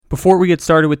Before we get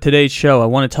started with today's show, I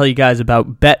want to tell you guys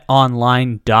about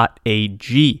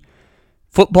betonline.ag.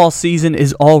 Football season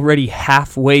is already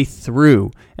halfway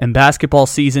through, and basketball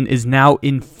season is now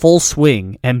in full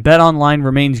swing, and BetOnline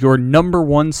remains your number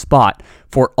one spot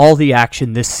for all the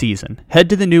action this season. Head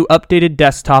to the new updated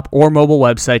desktop or mobile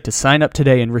website to sign up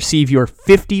today and receive your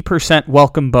 50%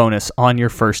 welcome bonus on your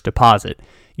first deposit.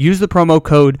 Use the promo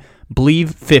code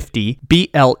BLEAV50,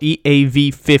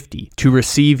 BLEAV 50 to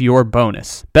receive your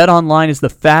bonus. BetOnline is the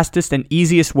fastest and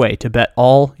easiest way to bet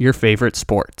all your favorite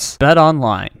sports.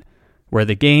 BetOnline, where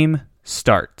the game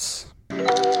starts.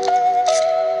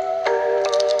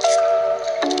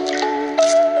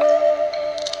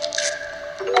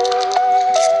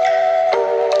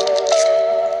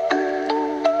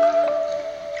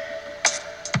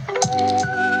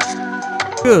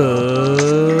 Good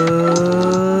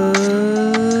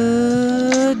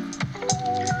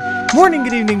morning,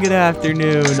 good evening, good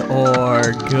afternoon,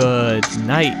 or good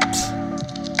night.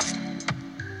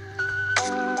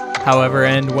 However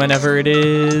and whenever it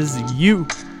is you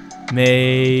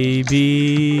may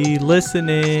be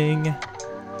listening,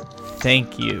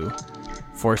 thank you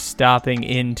for stopping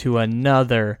into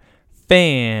another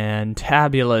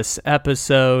fantabulous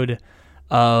episode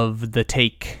of the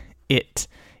Take It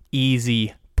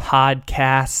Easy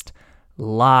podcast,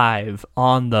 live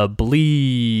on the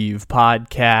Believe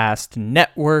Podcast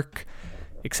Network,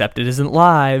 except it isn't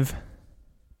live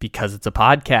because it's a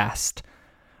podcast.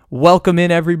 Welcome in,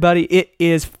 everybody. It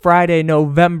is Friday,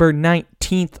 November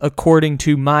 19th, according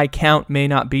to my count. May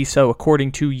not be so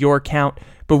according to your count,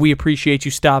 but we appreciate you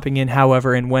stopping in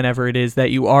however and whenever it is that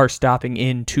you are stopping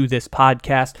in to this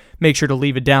podcast. Make sure to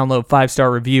leave a download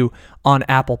 5-star review on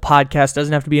Apple Podcasts.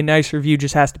 Doesn't have to be a nice review,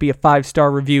 just has to be a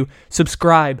 5-star review.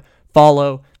 Subscribe,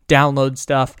 follow, download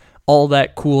stuff, all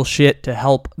that cool shit to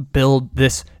help build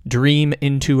this dream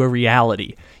into a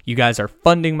reality. You guys are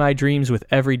funding my dreams with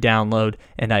every download,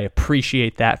 and I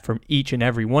appreciate that from each and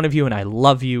every one of you, and I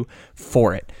love you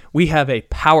for it. We have a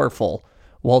powerful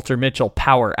Walter Mitchell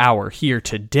Power Hour here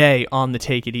today on the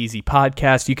Take It Easy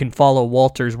podcast. You can follow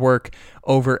Walter's work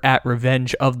over at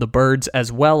Revenge of the Birds,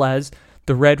 as well as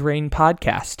the Red Rain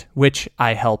podcast, which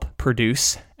I help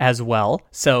produce as well.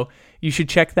 So you should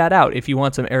check that out if you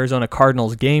want some Arizona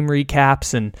Cardinals game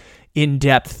recaps and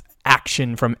in-depth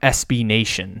action from SB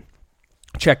Nation.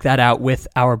 Check that out with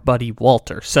our buddy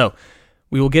Walter. So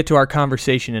we will get to our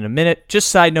conversation in a minute. Just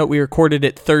side note, we recorded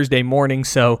it Thursday morning,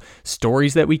 so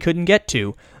stories that we couldn't get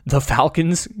to. The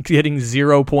Falcons getting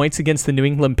 0 points against the New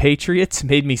England Patriots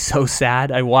made me so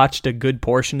sad. I watched a good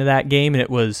portion of that game, and it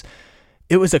was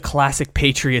a classic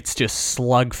Patriots just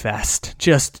slugfest.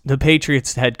 Just the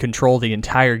Patriots had control the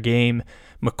entire game.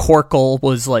 McCorkle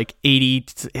was like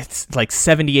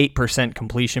 78%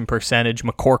 completion percentage.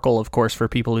 McCorkle, of course, for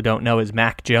people who don't know, is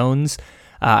Mac Jones.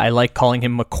 I like calling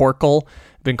him McCorkle.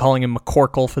 I've been calling him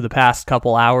McCorkle for the past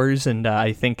couple hours, and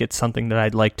I think it's something that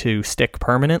I'd like to stick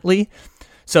permanently.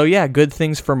 So yeah, good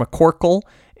things for McCorkle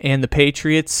and the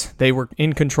Patriots. They were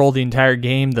in control the entire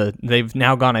game. They've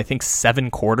now gone, I think, 7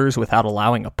 quarters without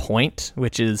allowing a point,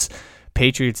 which is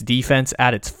Patriots defense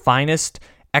at its finest,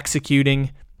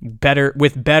 executing better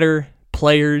with better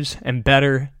players and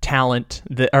better talent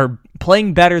that are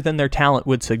playing better than their talent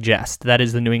would suggest. That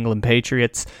is the New England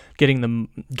Patriots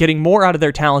getting more out of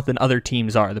their talent than other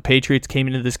teams are. The Patriots came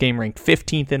into this game ranked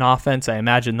 15th in offense. I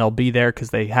imagine they'll be there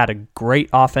because they had a great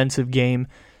offensive game.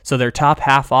 So their top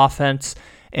half offense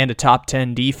and a top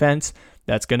 10 defense,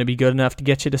 that's going to be good enough to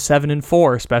get you to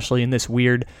 7-4, especially in this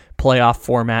weird playoff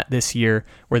format this year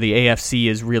where the AFC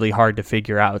is really hard to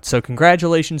figure out. So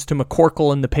congratulations to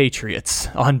McCorkle and the Patriots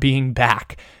on being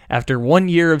back. After 1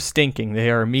 year of stinking,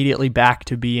 they are immediately back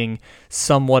to being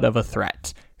somewhat of a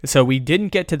threat. So we didn't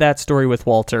get to that story with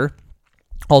Walter,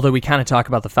 although we kind of talk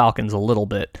about the Falcons a little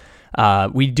bit.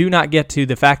 We do not get to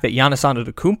the fact that Giannis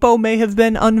Antetokounmpo may have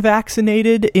been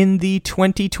unvaccinated in the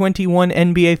 2021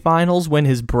 NBA Finals when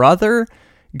his brother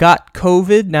got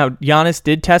COVID. Now, Giannis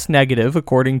did test negative,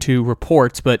 according to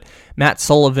reports, but Matt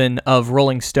Sullivan of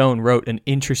Rolling Stone wrote an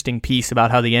interesting piece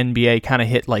about how the NBA kind of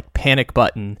hit like panic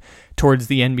button towards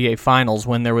the NBA Finals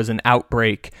when there was an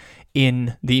outbreak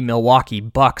in the Milwaukee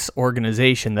Bucks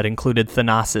organization that included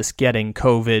Thanasis getting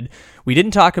COVID. We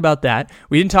didn't talk about that.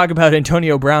 We didn't talk about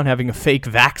Antonio Brown having a fake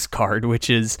Vax card, which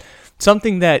is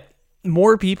something that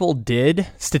more people did.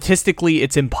 Statistically,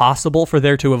 it's impossible for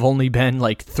there to have only been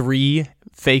like 3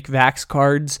 fake Vax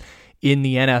cards in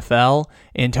the NFL.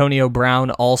 Antonio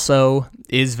Brown also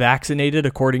is vaccinated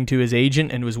according to his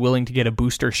agent and was willing to get a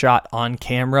booster shot on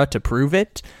camera to prove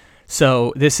it.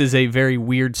 So this is a very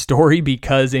weird story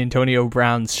because Antonio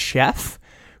Brown's chef,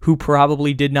 who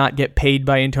probably did not get paid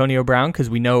by Antonio Brown, because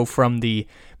we know from the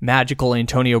magical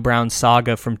Antonio Brown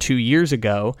saga from 2 years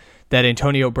ago that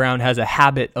Antonio Brown has a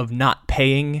habit of not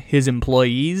paying his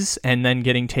employees and then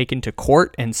getting taken to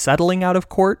court and settling out of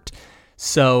court.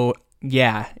 So,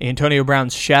 yeah, Antonio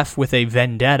Brown's chef with a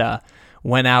vendetta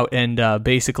went out and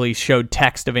basically showed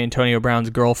text of Antonio Brown's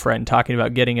girlfriend talking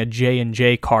about getting a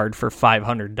J&J card for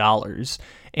 $500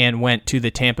 and went to the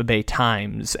Tampa Bay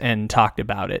Times and talked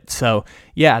about it. So,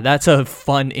 yeah, that's a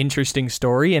fun, interesting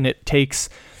story, and it takes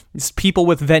people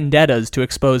with vendettas to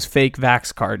expose fake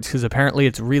Vax cards, because apparently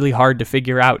it's really hard to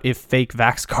figure out if fake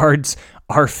Vax cards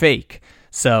are fake.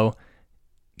 So,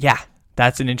 yeah,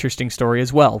 that's an interesting story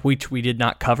as well, which we did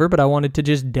not cover, but I wanted to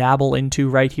just dabble into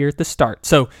right here at the start.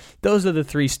 So those are the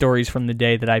 3 stories from the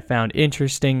day that I found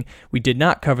interesting. We did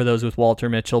not cover those with Walter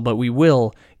Mitchell, but we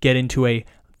will get into a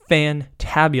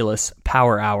fantabulous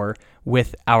Power Hour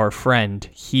with our friend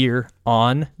here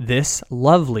on this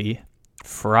lovely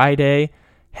Friday,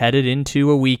 headed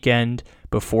into a weekend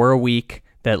before a week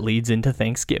that leads into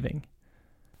Thanksgiving.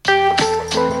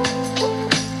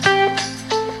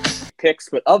 Picks,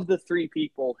 but of the 3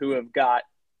 people who have got,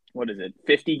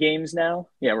 50 games now?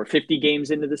 Yeah, we're 50 games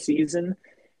into the season.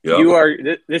 Yep. You are,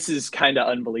 this is kind of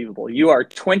unbelievable. You are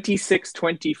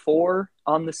 26-24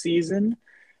 on the season,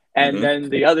 and then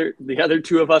the other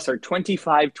 2 of us are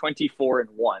 25-24-1,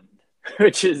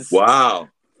 which is wow.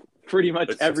 Pretty much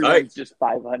that's everyone's tight. Just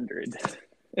 500.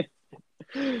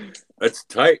 That's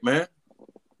tight, man.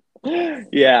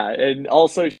 Yeah, and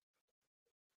also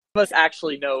of us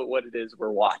actually know what it is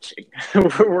we're watching.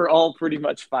 We're all pretty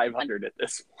much 500 at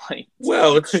this point.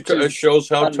 Well, it shows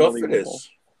how tough it is.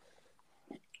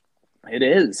 It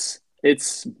is.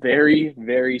 It's very,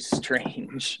 very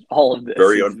strange. All of this.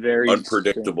 Very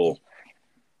unpredictable.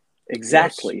 Strange.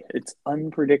 Exactly. Yes. It's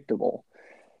unpredictable.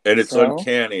 And it's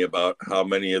uncanny about how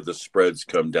many of the spreads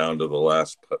come down to the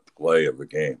last play of the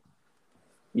game.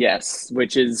 Yes,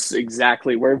 which is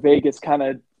exactly where Vegas kind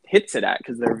of hits it at,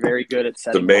 because they're very good at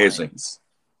setting. It's amazing. Lines.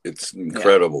 It's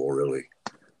incredible, really.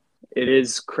 It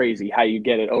is crazy how you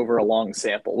get it over a long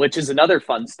sample, which is another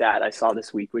fun stat I saw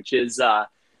this week, which is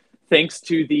thanks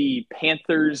to the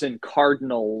Panthers and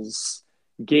Cardinals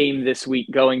game this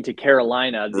week going to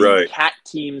Carolina, the cat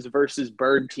teams versus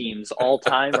bird teams all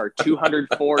time are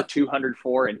 204,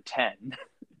 204, and 10.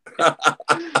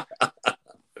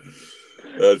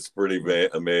 That's pretty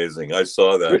amazing. I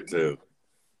saw that too.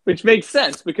 Which makes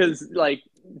sense, because, like,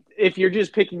 if you're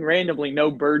just picking randomly, no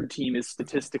bird team is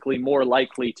statistically more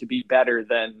likely to be better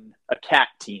than a cat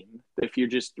team. If you're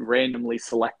just randomly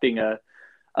selecting a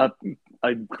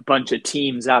bunch of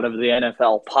teams out of the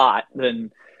NFL pot,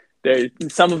 then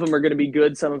some of them are going to be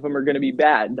good, some of them are going to be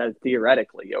bad,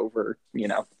 theoretically, over,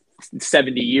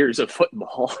 70 years of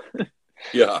football.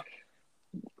 Yeah.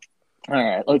 All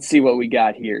right, let's see what we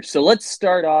got here. So let's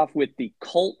start off with the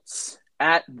Colts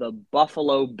at the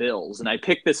Buffalo Bills. And I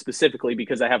picked this specifically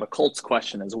because I have a Colts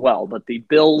question as well, but the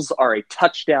Bills are a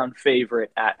touchdown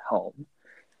favorite at home.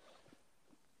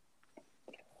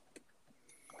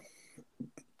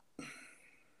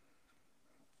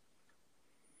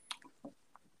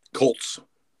 Colts.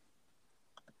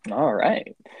 All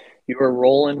right. You are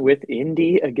rolling with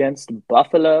Indy against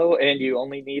Buffalo, and you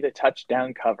only need a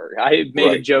touchdown cover. I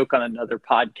made a joke on another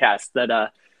podcast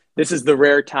that this is the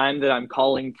rare time that I'm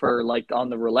calling for, like, on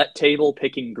the roulette table,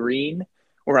 picking green,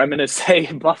 where I'm going to say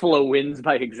Buffalo wins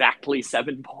by exactly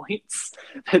 7 points.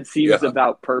 That seems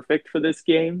about perfect for this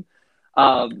game.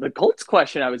 The Colts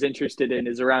question I was interested in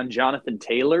is around Jonathan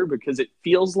Taylor, because it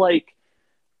feels like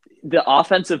the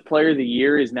Offensive Player of the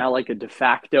Year is now like a de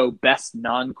facto best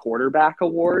non-quarterback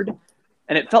award.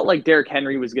 And it felt like Derrick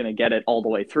Henry was going to get it all the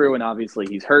way through, and obviously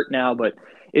he's hurt now. But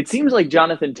it seems like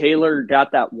Jonathan Taylor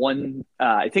got that one,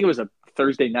 I think it was a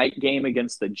Thursday night game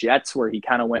against the Jets where he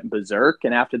kind of went berserk.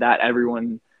 And after that,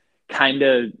 everyone kind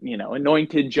of,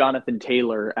 anointed Jonathan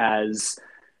Taylor as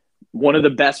one of the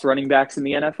best running backs in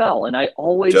the NFL. And I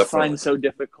always find so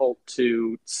difficult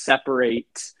to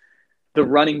separate the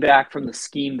running back from the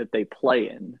scheme that they play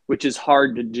in, which is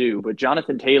hard to do. But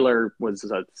Jonathan Taylor was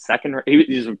a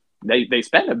they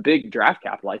spent a big draft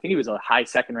capital. I think he was a high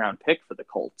second-round pick for the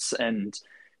Colts and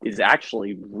is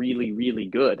actually really, really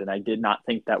good. And I did not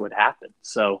think that would happen.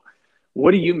 So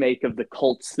what do you make of the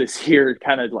Colts this year,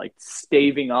 kind of like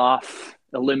staving off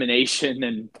elimination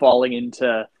and falling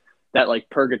into that like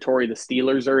purgatory the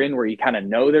Steelers are in, where you kind of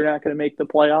know they're not going to make the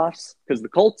playoffs? Because the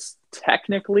Colts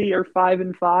technically are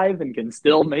 5-5 and can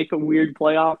still make a weird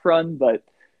playoff run, but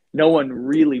no one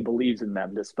really believes in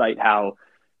them, despite how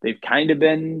they've kind of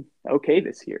been okay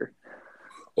this year.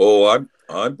 Oh,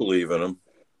 I believe in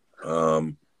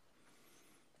them.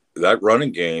 that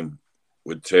running game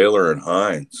with Taylor and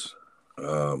Hines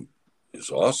is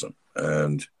awesome.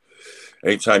 And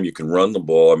anytime you can run the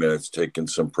ball, I mean, it's taken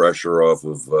some pressure off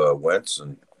of Wentz,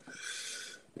 and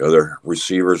their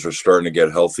receivers are starting to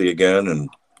get healthy again, and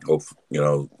hope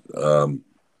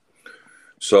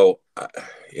so.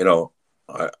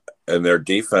 And their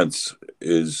defense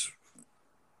is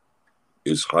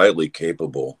highly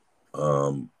capable.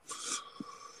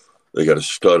 They got a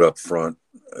stud up front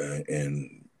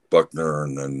in Buckner,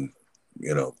 and then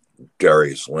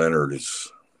Darius Leonard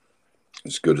is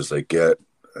as good as they get,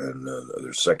 and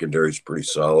their secondary is pretty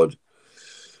solid.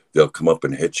 They'll come up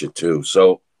and hit you too.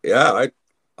 So yeah,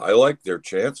 I like their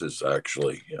chances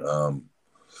actually.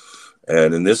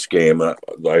 And in this game, I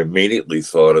immediately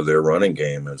thought of their running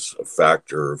game as a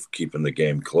factor of keeping the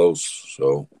game close.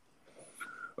 So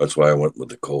that's why I went with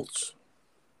the Colts.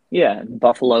 Yeah,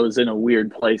 Buffalo's in a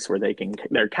weird place where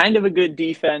they're kind of a good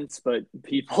defense, but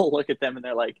people look at them and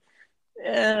they're like,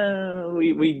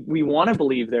 we want to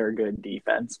believe they're a good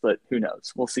defense, but who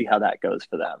knows? We'll see how that goes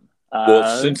for them.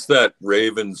 Well, since that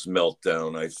Ravens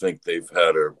meltdown, I think they've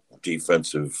had a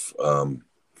defensive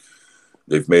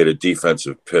they've made a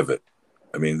defensive pivot.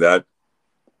 I mean, that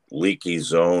leaky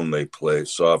zone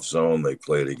soft zone they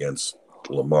played against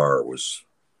Lamar was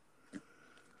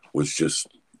just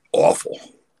awful.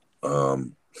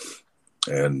 And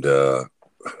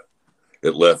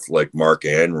it left like Mark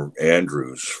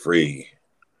Andrews free.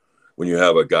 When you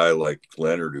have a guy like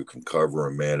Leonard who can cover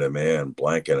him man-to-man,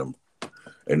 blanket him,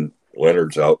 and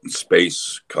Leonard's out in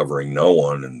space covering no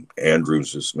one, and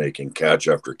Andrews is making catch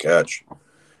after catch.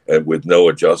 And with no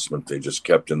adjustment, they just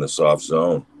kept in the soft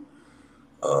zone.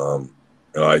 And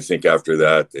I think after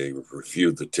that, they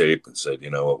reviewed the tape and said, you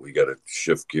know what, we got to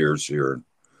shift gears here and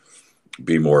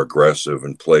be more aggressive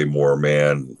and play more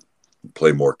man,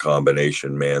 play more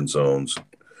combination man zones.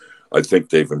 I think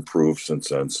they've improved since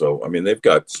then. So, I mean, they've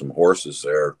got some horses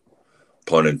there,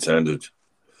 pun intended.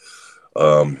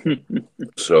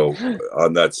 So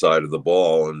on that side of the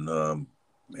ball, and,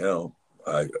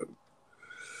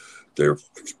 their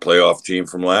playoff team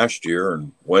from last year,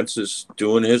 and Wentz is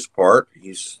doing his part.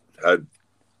 He's had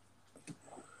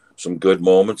some good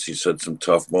moments. He's had some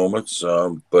tough moments,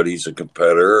 but he's a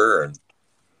competitor. And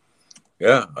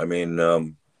yeah, I mean,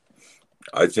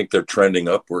 I think they're trending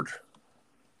upward.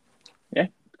 Yeah.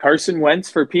 Carson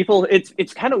Wentz, for people,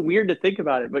 it's kind of weird to think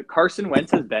about it, but Carson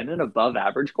Wentz has been an above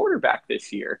average quarterback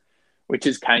this year, which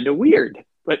is kind of weird,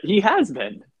 but he has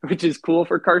been, which is cool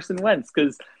for Carson Wentz,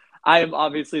 because I am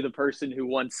obviously the person who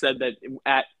once said that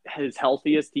at his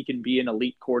healthiest, he can be an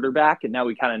elite quarterback. And now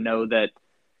we kind of know that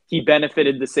he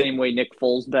benefited the same way Nick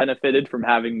Foles benefited from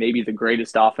having maybe the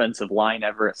greatest offensive line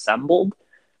ever assembled.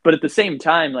 But at the same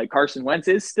time, like, Carson Wentz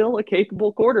is still a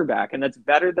capable quarterback, and that's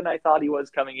better than I thought he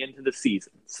was coming into the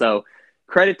season. So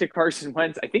credit to Carson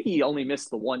Wentz. I think he only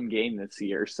missed the one game this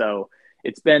year. So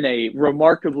it's been a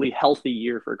remarkably healthy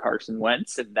year for Carson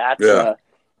Wentz, and that's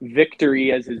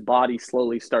victory as his body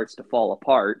slowly starts to fall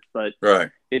apart. But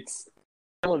it's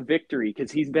still a victory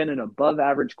because he's been an above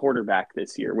average quarterback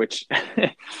this year, which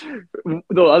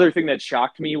the other thing that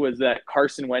shocked me was that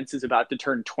Carson Wentz is about to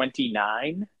turn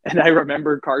 29. And I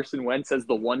remember Carson Wentz as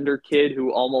the wonder kid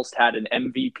who almost had an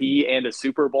MVP and a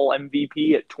Super Bowl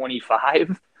MVP at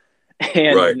 25.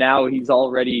 And now he's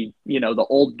already, the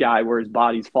old guy where his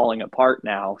body's falling apart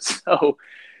now. So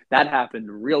that happened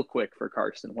real quick for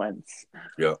Carson Wentz.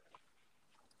 Yeah.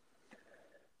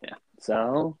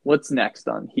 So what's next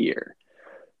on here?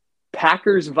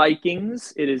 Packers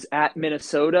Vikings. It is at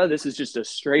Minnesota. This is just a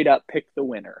straight up pick the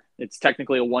winner. It's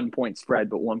technically a 1-point spread,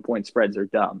 but 1-point spreads are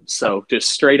dumb. So just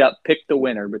straight up pick the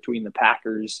winner between the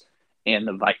Packers and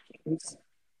the Vikings.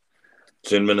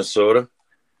 It's in Minnesota?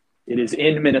 It is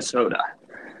in Minnesota.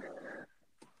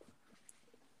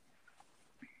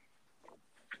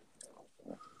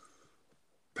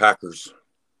 Packers.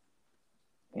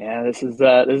 Yeah, this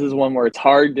is one where it's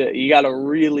hard to. You got to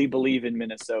really believe in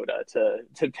Minnesota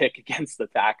to pick against the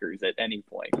Packers at any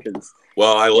point.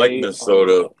 I like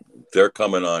Minnesota. They're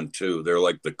coming on too. They're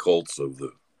like the Colts of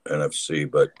the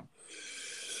NFC, but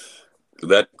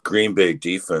that Green Bay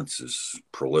defense is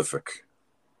prolific.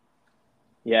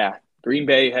 Yeah, Green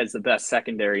Bay has the best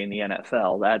secondary in the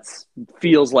NFL. That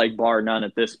feels like bar none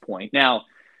at this point. Now,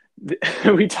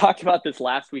 we talked about this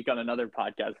last week on another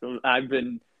podcast. I've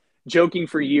been joking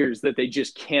for years that they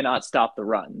just cannot stop the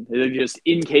run. They're just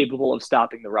incapable of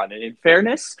stopping the run. And in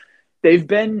fairness, they've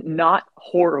been not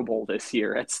horrible this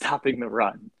year at stopping the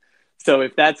run. So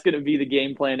if that's going to be the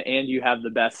game plan and you have the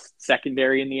best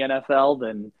secondary in the NFL,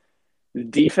 then the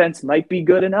defense might be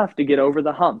good enough to get over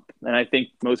the hump. And I think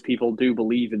most people do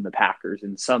believe in the Packers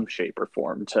in some shape or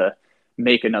form to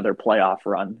make another playoff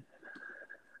run.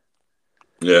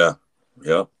 Yeah.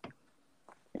 Yep.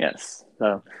 Yes.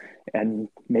 So, and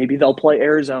maybe they'll play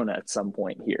Arizona at some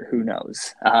point here. Who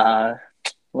knows?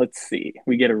 Let's see.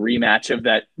 We get a rematch of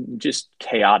that just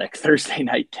chaotic Thursday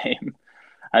night game.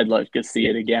 I'd love to see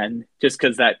it again, just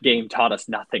because that game taught us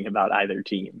nothing about either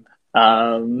team.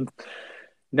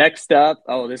 Next up,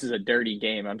 this is a dirty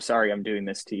game. I'm sorry I'm doing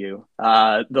this to you.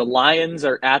 The Lions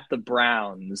are at the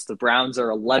Browns. The Browns are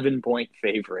 11-point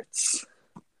favorites.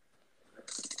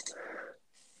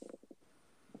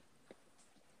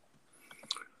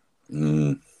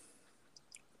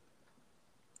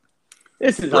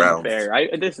 This is Browns. Unfair.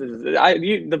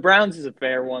 The Browns is a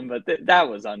fair one, but that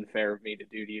was unfair of me to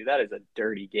do to you. That is a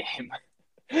dirty game.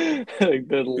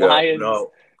 The Lions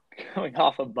going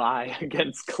off a bye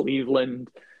against Cleveland,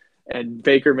 and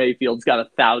Baker Mayfield's got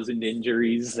 1,000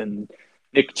 injuries, and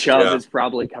Nick Chubb is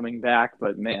probably coming back.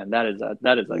 But man, that is a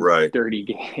dirty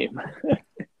game.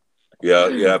 Yeah,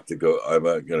 you have to go. I'm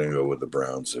going to go with the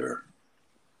Browns there.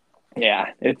 Yeah,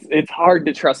 it's hard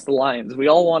to trust the Lions. We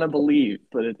all want to believe,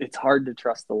 but it's hard to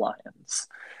trust the Lions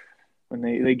when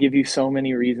they give you so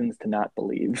many reasons to not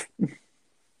believe.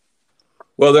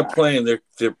 Well, they're playing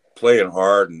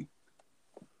hard, and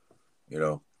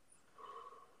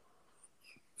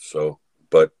so.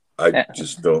 But I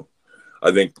just don't.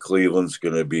 I think Cleveland's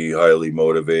going to be highly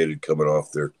motivated coming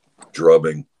off their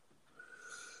drubbing,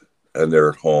 and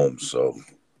they're at home, so.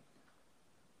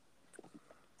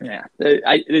 Yeah,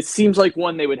 it seems like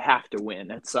one they would have to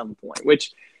win at some point,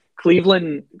 which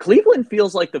Cleveland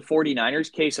feels like the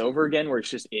 49ers case over again, where it's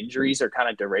just injuries are kind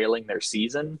of derailing their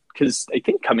season. Because I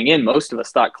think coming in, most of us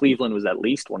thought Cleveland was at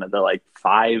least one of the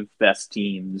 5 best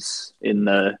teams in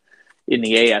the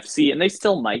AFC, and they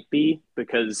still might be,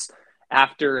 because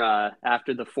after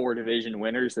the 4 division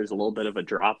winners, there's a little bit of a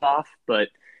drop off, but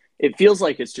it feels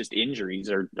like it's just injuries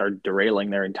are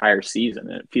derailing their entire season,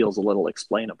 and it feels a little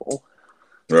explainable.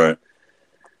 Right.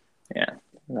 Yeah.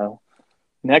 So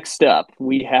next up,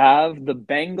 we have the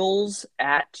Bengals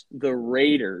at the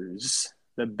Raiders.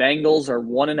 The Bengals are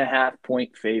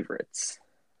 1.5-point favorites.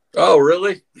 Oh,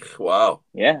 really? Wow.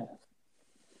 Yeah.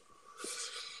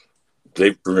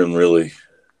 They've been really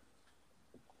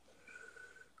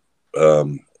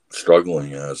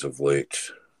struggling as of late.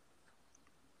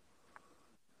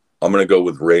 I'm going to go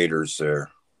with Raiders there.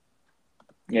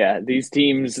 Yeah, these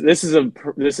teams. This is a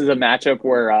matchup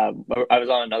where I was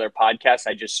on another podcast.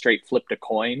 I just straight flipped a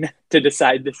coin to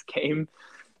decide this game,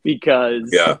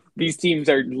 because these teams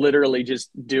are literally just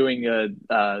doing a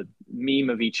meme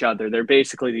of each other. They're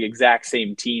basically the exact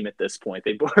same team at this point.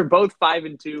 They were both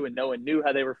 5-2, and no one knew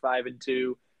how they were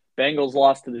 5-2. Bengals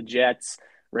lost to the Jets.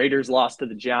 Raiders lost to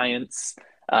the Giants.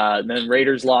 Then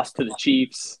Raiders lost to the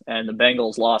Chiefs, and the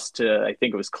Bengals lost to, I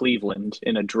think it was Cleveland,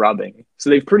 in a drubbing. So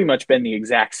they've pretty much been the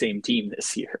exact same team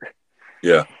this year.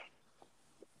 Yeah.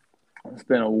 It's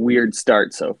been a weird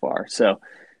start so far. So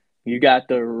you got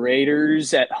the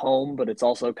Raiders at home, but it's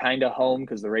also kind of home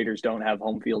because the Raiders don't have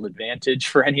home field advantage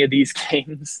for any of these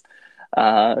games.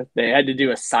 They had to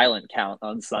do a silent count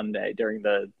on Sunday during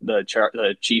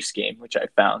the Chiefs game, which I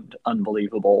found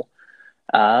unbelievable.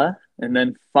 And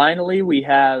then finally, we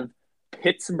have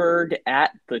Pittsburgh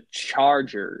at the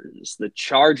Chargers. The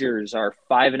Chargers are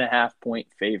 5.5-point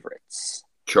favorites.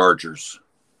 Chargers.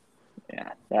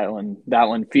 Yeah, that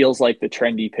one feels like the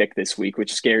trendy pick this week,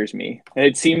 which scares me.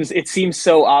 It seems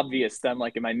so obvious that I'm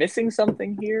like, am I missing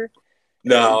something here?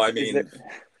 No,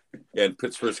 and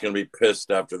Pittsburgh's going to be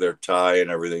pissed after their tie and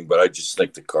everything, but I just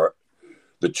think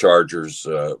the Chargers,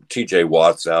 TJ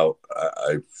Watt's out,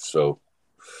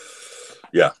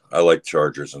 yeah, I like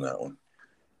Chargers in that one.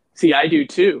 See, I do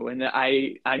too, and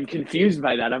I'm confused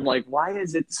by that. I'm like, why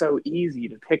is it so easy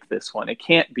to pick this one? It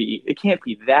can't be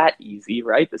that easy,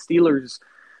 right? The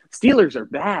Steelers are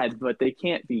bad, but they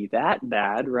can't be that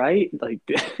bad, right? Like,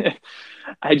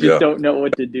 I just don't know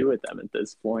what to do with them at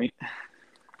this point.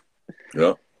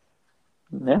 Yeah.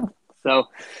 Yeah. So,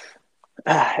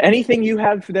 anything you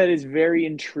have that is very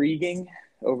intriguing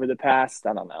over the past,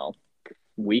 I don't know,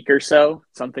 week or so?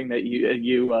 Something that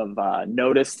you have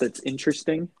noticed that's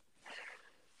interesting?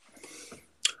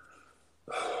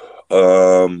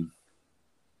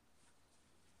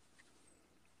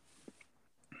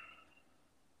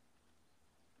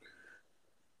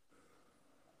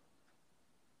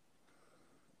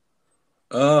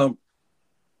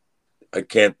 I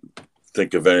can't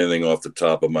think of anything off the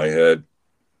top of my head.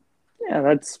 Yeah,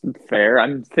 that's fair.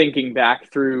 I'm thinking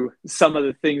back through some of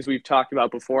the things we've talked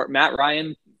about before. Matt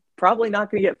Ryan probably not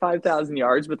going to get 5,000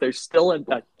 yards, but there's still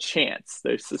a chance.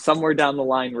 There's somewhere down the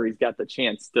line where he's got the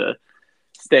chance to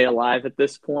stay alive at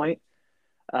this point.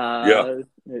 Yeah.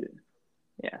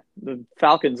 Yeah, the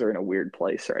Falcons are in a weird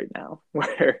place right now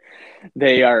where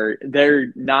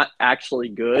they're not actually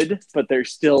good, but they're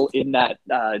still in that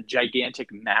gigantic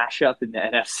mashup in the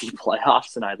NFC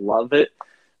playoffs, and I love it.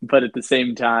 But at the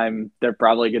same time, they're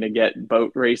probably going to get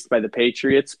boat raced by the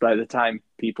Patriots. By the time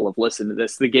people have listened to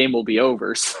this, the game will be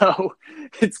over. So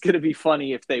it's going to be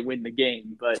funny if they win the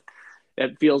game, but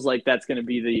it feels like that's going to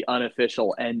be the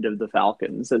unofficial end of the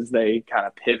Falcons as they kind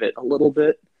of pivot a little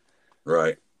bit.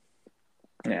 Right.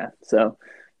 Yeah, so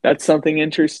that's something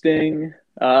interesting.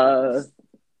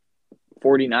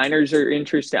 49ers are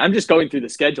interesting. I'm just going through the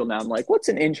schedule now. I'm like, what's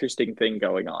an interesting thing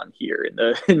going on here in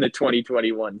the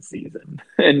 2021 season?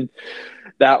 And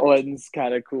that one's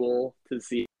kind of cool to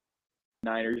see.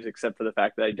 Niners, except for the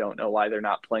fact that I don't know why they're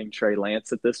not playing Trey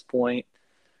Lance at this point.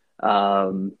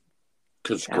 Because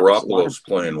Garoppolo's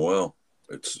playing well.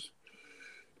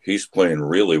 He's playing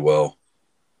really well.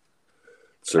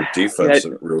 It's their defense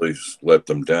that really let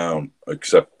them down,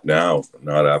 except now,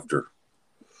 not after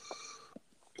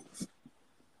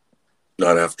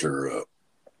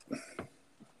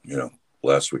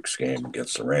last week's game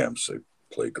against the Rams. They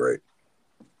played great.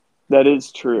 That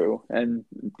is true. And,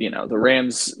 the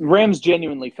Rams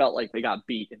genuinely felt like they got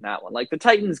beat in that one. Like the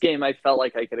Titans game, I felt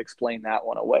like I could explain that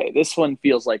one away. This one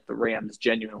feels like the Rams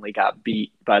genuinely got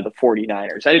beat by the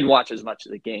 49ers. I didn't watch as much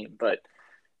of the game, but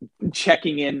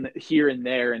checking in here and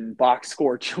there and box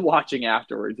score watching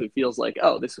afterwards, it feels like,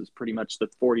 oh, this was pretty much the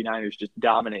 49ers just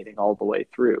dominating all the way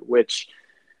through, which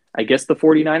I guess the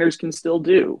 49ers can still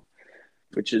do,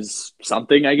 which is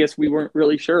something I guess we weren't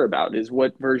really sure about, is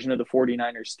what version of the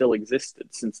 49ers still existed,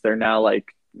 since they're now I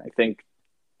think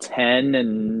 10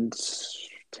 and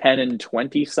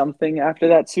 20 something after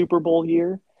that Super Bowl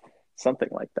year, something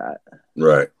like that.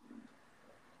 Right.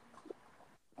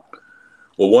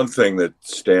 Well, one thing that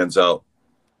stands out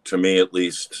to me, at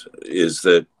least, is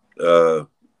that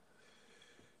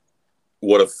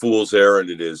what a fool's errand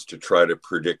it is to try to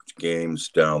predict games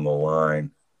down the line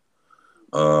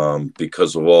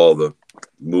because of all the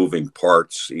moving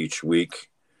parts each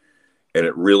week. And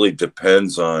it really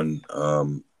depends on,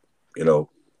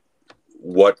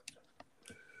 what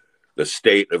the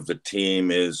state of the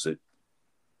team is that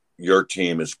your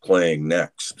team is playing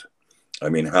next. I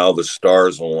mean, how the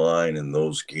stars align in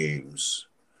those games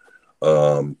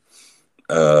can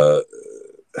have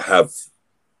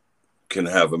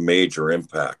a major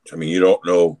impact. I mean, you don't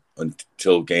know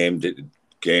until game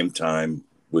time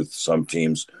with some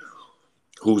teams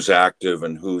who's active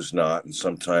and who's not, and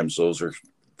sometimes those are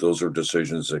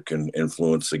decisions that can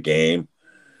influence the game.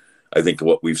 I think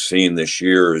what we've seen this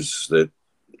year is that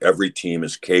every team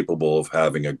is capable of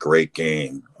having a great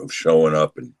game, of showing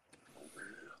up, and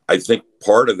I think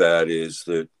part of that is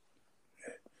that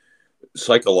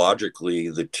psychologically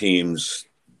the teams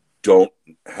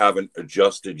haven't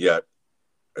adjusted yet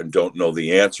and don't know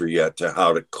the answer yet to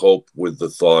how to cope with the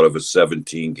thought of a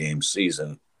 17-game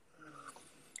season,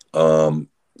 and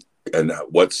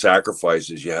what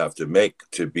sacrifices you have to make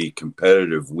to be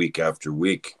competitive week after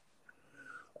week,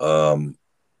 and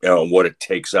what it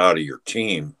takes out of your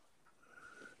team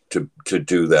to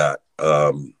do that,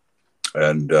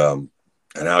 and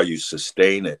how you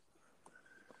sustain it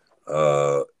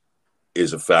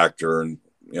is a factor. And,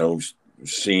 we've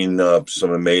seen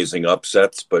some amazing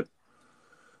upsets, but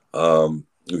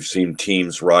we've seen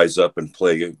teams rise up and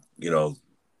play,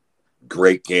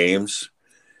 great games.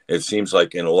 It seems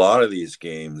like in a lot of these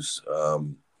games,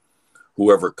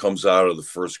 whoever comes out of the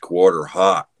first quarter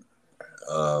hot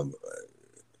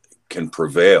can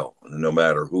prevail, no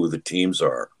matter who the teams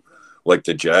are. Like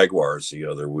the Jaguars the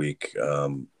other week,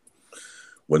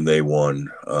 when they won.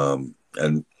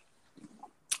 And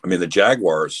I mean, the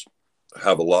Jaguars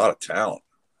have a lot of talent.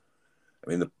 I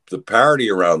mean, the parity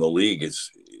around the league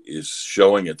is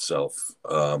showing itself.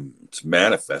 It's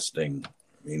manifesting.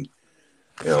 I mean,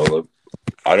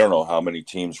 I don't know how many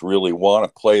teams really want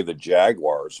to play the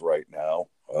Jaguars right now,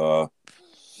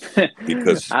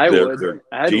 because I'd want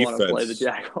to play the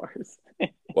Jaguars.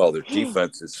 Well, their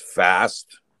defense is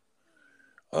fast.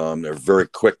 They're very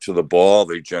quick to the ball.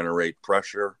 They generate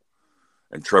pressure.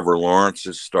 And Trevor Lawrence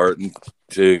is starting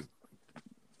to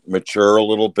mature a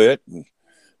little bit. And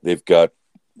they've got,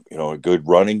 a good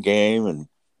running game. And,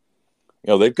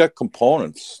 they've got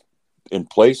components in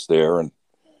place there. And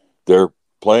they're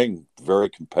playing very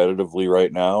competitively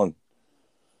right now. And,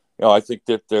 I think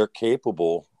that they're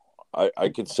capable. I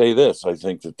could say this. I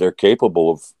think that they're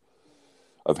capable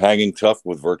of hanging tough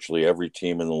with virtually every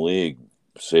team in the league,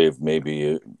 save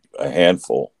maybe a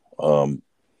handful. So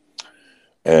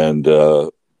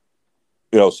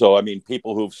I mean,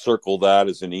 people who've circled that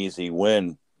as an easy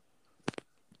win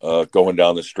going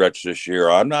down the stretch this year,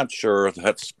 I'm not sure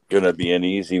that's going to be an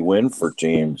easy win for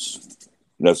teams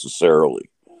necessarily.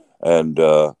 And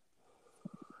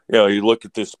you look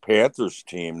at this Panthers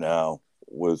team now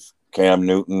with Cam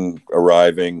Newton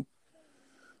arriving.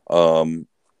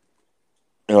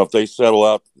 If they settle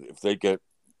out, if they get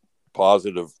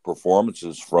positive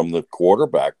performances from the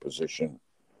quarterback position,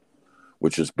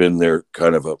 which has been their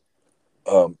kind of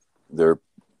they're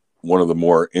one of the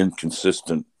more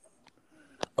inconsistent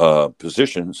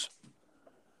positions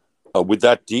with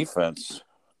that defense,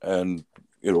 and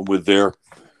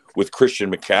with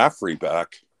Christian McCaffrey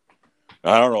back,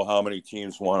 I don't know how many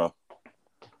teams want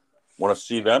to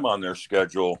see them on their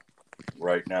schedule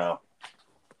right now.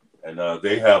 And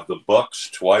they have the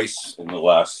Bucs twice in the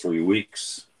last 3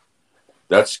 weeks.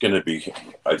 That's going to be,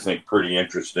 I think, pretty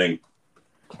interesting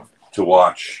to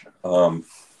watch.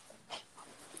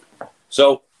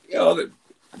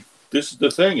 This is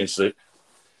the thing, is that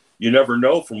you never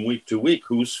know from week to week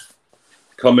who's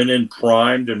coming in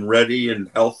primed and ready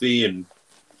and healthy and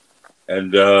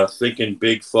thinking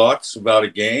big thoughts about a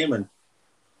game. And,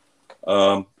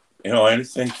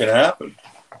 anything can happen.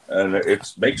 And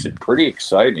it makes it pretty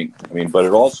exciting. I mean, but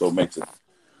it also makes it,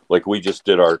 like we just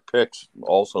did our picks,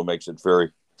 also makes it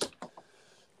very,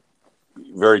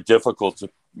 very difficult to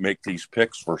make these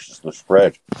picks versus the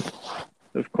spread.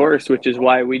 Of course, which is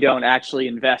why we don't actually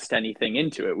invest anything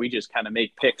into it. We just kind of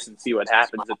make picks and see what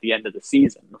happens at the end of the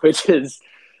season, which is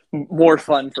more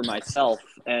fun for myself.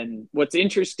 And what's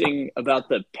interesting about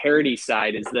the parity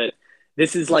side is that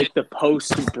this is like the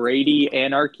post-Brady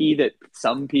anarchy that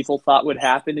some people thought would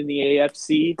happen in the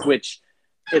AFC, which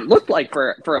it looked like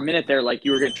for a minute there, like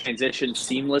you were going to transition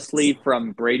seamlessly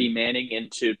from Brady Manning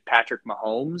into Patrick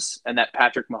Mahomes, and that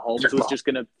Patrick Mahomes was just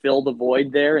going to fill the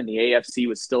void there, and the AFC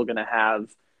was still going to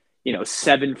have,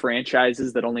 7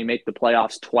 franchises that only make the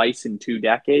playoffs twice in 2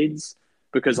 decades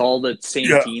because all the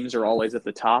same teams are always at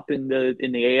the top in the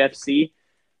AFC.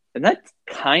 And that's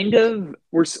kind of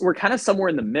we're kind of somewhere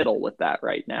in the middle with that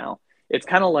right now. It's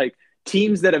kind of like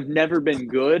teams that have never been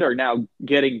good are now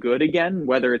getting good again,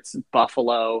 whether it's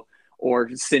Buffalo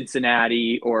or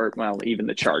Cincinnati or, even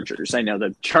the Chargers. I know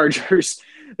the Chargers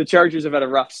have had a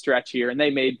rough stretch here, and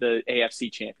they made the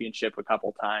AFC Championship a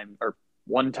couple times, or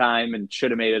one time, and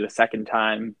should have made it a second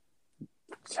time.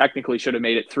 Technically should have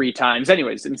made it 3 times.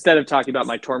 Anyways, instead of talking about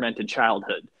my tormented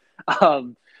childhood,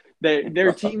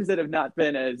 they're teams that have not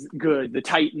been as good. The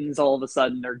Titans all of a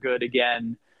sudden are good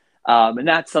again. And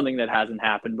that's something that hasn't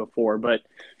happened before. But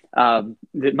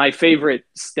my favorite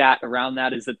stat around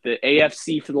that is that the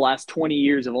AFC for the last 20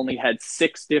 years have only had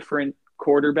 6 different 6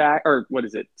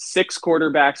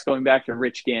 quarterbacks going back to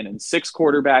Rich Gannon. 6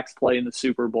 quarterbacks play in the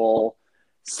Super Bowl.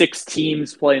 6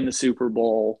 teams play in the Super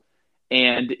Bowl.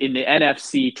 And in the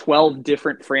NFC, 12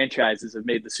 different franchises have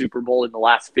made the Super Bowl in the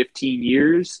last 15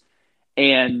 years.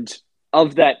 And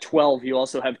of that 12, you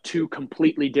also have 2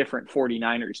 completely different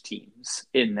 49ers teams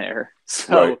in there.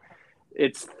 So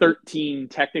It's 13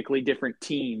 technically different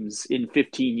teams in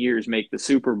 15 years make the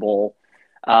Super Bowl.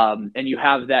 And you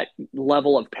have that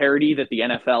level of parity that the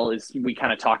NFL is, we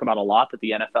kind of talk about a lot, that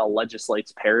the NFL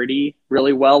legislates parity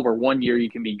really well, where one year you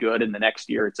can be good and the next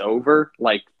year it's over,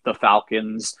 like the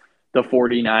Falcons, the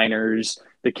 49ers,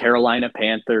 the Carolina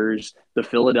Panthers, the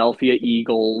Philadelphia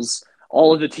Eagles,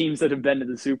 all of the teams that have been to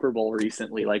the Super Bowl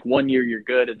recently. Like one year you're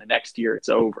good and the next year it's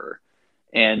over.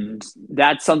 And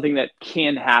that's something that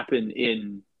can happen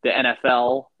in the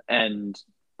NFL and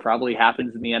probably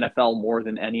happens in the NFL more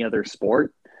than any other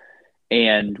sport.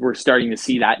 And we're starting to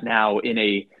see that now in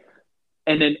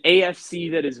an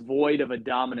AFC that is void of a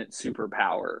dominant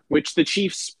superpower, which the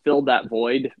Chiefs filled that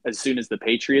void as soon as the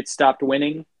Patriots stopped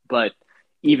winning. But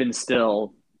even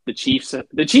still, the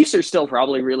Chiefs are still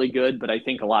probably really good, but I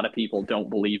think a lot of people don't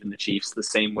believe in the Chiefs the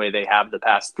same way they have the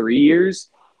past 3 years,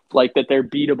 like that they're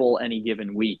beatable any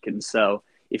given week. And so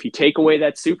if you take away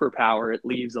that superpower, it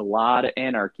leaves a lot of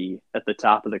anarchy at the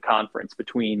top of the conference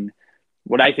between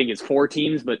what I think is 4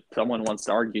 teams, but someone wants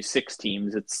to argue 6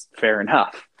 teams. It's fair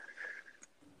enough.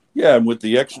 Yeah, and with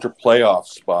the extra playoff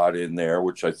spot in there,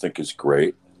 which I think is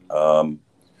great,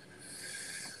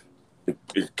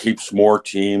 it keeps more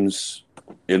teams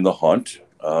in the hunt.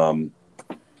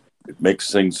 It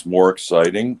makes things more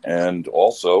exciting, and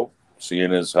also,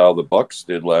 seeing as how the Bucs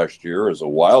did last year as a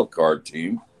wild card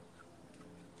team,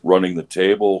 running the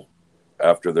table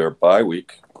after their bye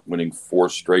week, winning 4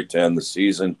 straight to end the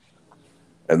season,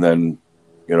 and then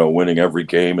winning every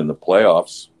game in the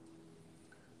playoffs,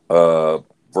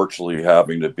 virtually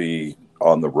having to be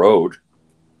on the road.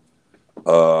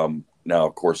 Now,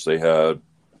 of course, they had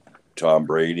Tom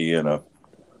Brady and a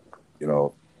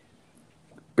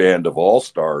band of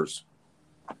all-stars,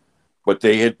 but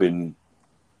they had been,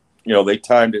 they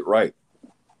timed it right.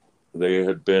 They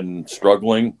had been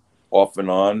struggling off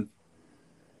and on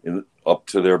up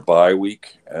to their bye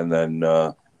week, and then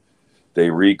they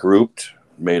regrouped,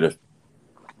 made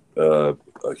a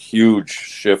huge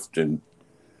shift in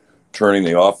turning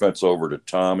the offense over to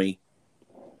Tommy,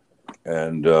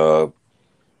 and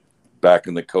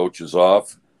backing the coaches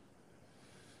off.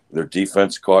 Their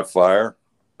defense caught fire.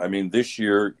 I mean, this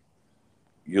year,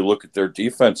 you look at their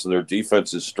defense, and their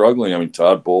defense is struggling. I mean,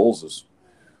 Todd Bowles is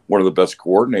one of the best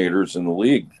coordinators in the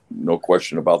league, no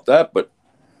question about that. But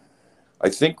I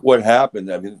think what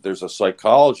happened, I mean, there's a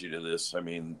psychology to this. I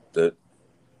mean, that,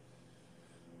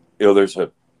 there's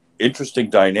an interesting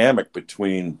dynamic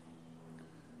between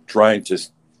players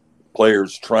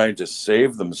trying to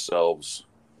save themselves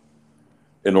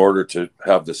in order to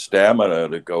have the stamina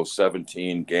to go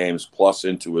 17 games plus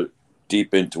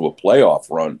deep into a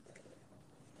playoff run,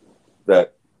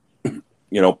 that,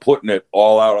 putting it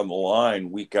all out on the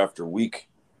line week after week,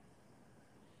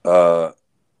 I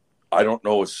don't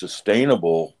know is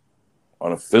sustainable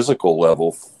on a physical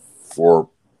level for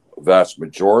a vast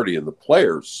majority of the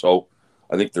players. So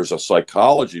I think there's a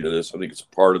psychology to this. I think it's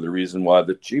part of the reason why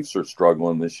the Chiefs are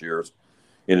struggling this year,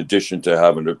 in addition to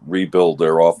having to rebuild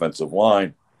their offensive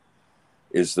line,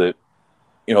 is that,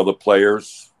 the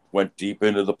players went deep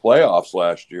into the playoffs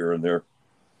last year, and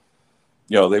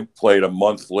they played a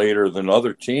month later than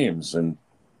other teams. And,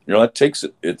 that takes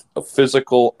a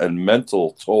physical and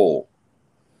mental toll.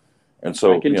 And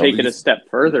so I can take it a step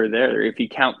further there. If you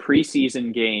count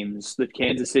preseason games, the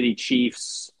Kansas City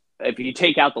Chiefs, if you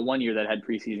take out the 1 year that had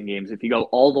preseason games, if you go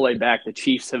all the way back, the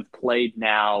Chiefs have played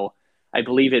now, I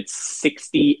believe it's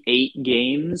 68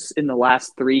 games in the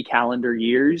last 3 calendar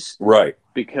years. Right.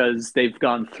 Because they've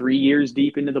gone 3 years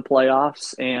deep into the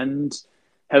playoffs and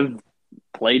have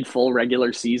played full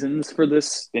regular seasons for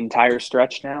this entire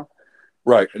stretch now.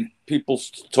 Right. And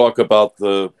pundits talk about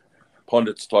the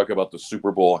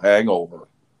Super Bowl hangover.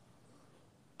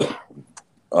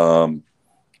 And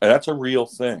that's a real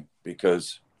thing,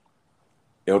 because,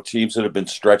 teams that have been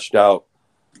stretched out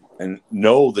and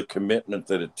know the commitment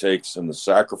that it takes and the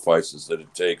sacrifices that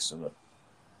it takes and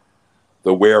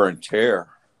the wear and tear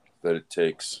that it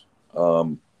takes.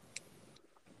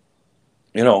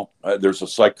 There's a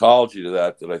psychology to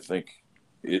that I think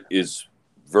it is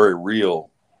very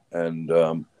real.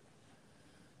 And,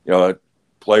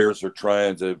 players are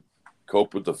trying to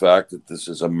cope with the fact that this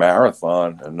is a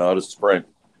marathon and not a sprint.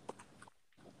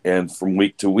 And from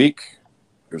week to week,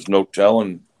 there's no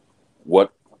telling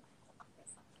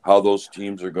how those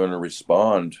teams are going to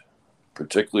respond,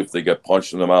 particularly if they get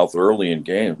punched in the mouth early in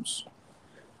games.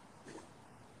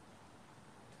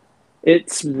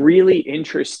 It's really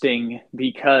interesting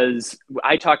because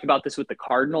I talked about this with the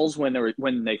Cardinals when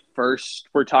they first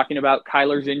were talking about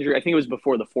Kyler's injury. I think it was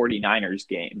before the 49ers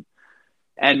game.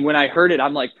 And when I heard it,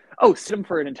 I'm like, oh, sit him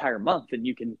for an entire month and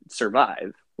you can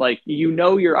survive. Like,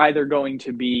 you're either going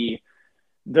to be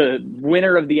the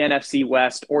winner of the NFC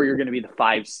West or you're going to be the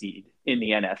 5 seed in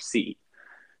the NFC.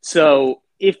 So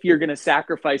if you're going to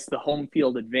sacrifice the home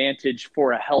field advantage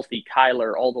for a healthy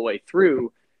Kyler all the way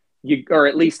through, or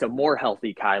at least a more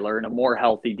healthy Kyler and a more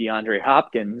healthy DeAndre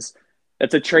Hopkins,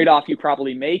 that's a trade-off you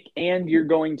probably make, and you're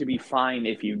going to be fine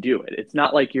if you do it. It's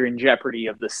not like you're in jeopardy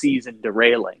of the season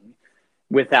derailing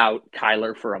without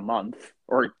Kyler for a month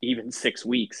or even 6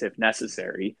 weeks if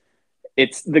necessary.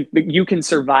 It's you can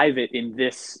survive it in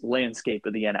this landscape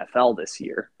of the NFL this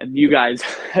year. And you guys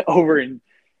over in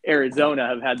Arizona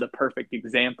have had the perfect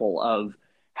example of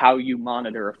how you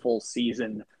monitor a full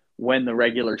season when the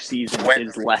regular season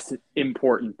is less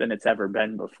important than it's ever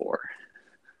been before.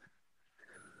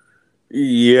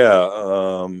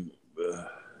 Yeah.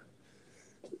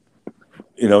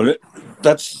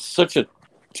 That's such a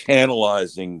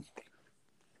tantalizing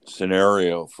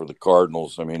scenario for the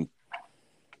Cardinals. I mean,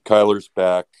 Kyler's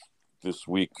back this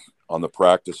week on the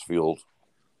practice field,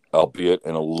 albeit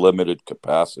in a limited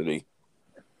capacity.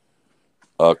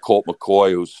 Colt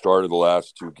McCoy, who started the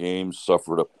last 2 games,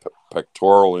 suffered a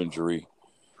pectoral injury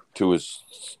to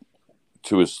his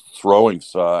throwing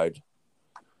side,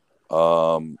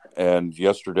 and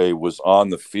yesterday was on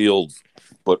the field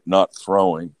but not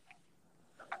throwing.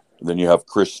 And then you have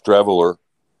Chris Streveler,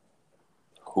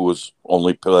 who has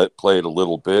only played a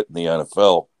little bit in the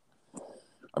NFL.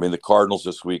 I mean, the Cardinals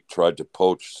this week tried to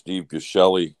poach Steve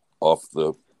Buscemi off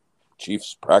the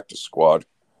Chiefs practice squad,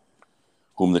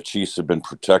 whom the Chiefs have been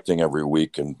protecting every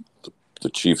week, and the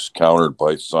Chiefs countered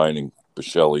by signing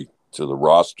Bichelli to the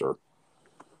roster.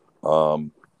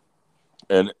 And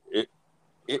it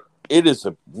is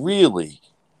a really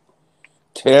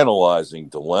tantalizing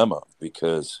dilemma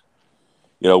because,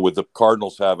 with the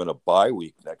Cardinals having a bye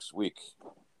week next week,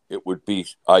 it would be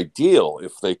ideal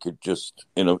if they could just,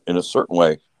 in a certain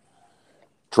way,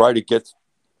 try to get,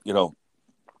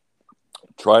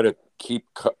 try to keep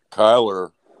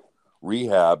Kyler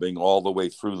rehabbing all the way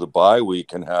through the bye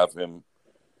week and have him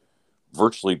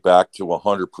virtually back to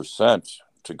 100%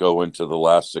 to go into the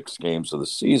last 6 games of the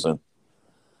season.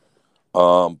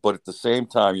 But at the same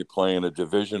time, you're playing a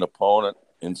division opponent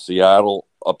in Seattle,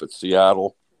 up at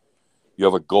Seattle. You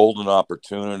have a golden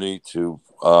opportunity to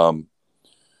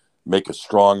make a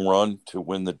strong run to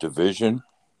win the division,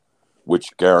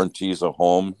 which guarantees a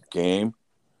home game.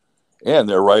 And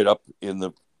they're right up in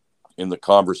the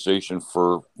conversation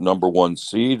for number 1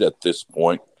 seed at this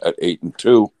point at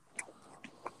 8-2.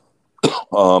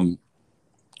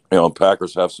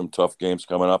 Packers have some tough games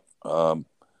coming up.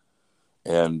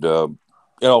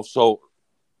 So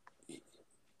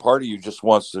part of you just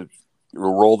wants to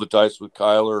roll the dice with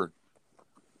Kyler.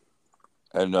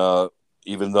 And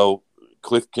even though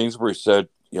Cliff Kingsbury said,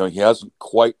 he hasn't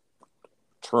quite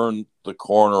turned the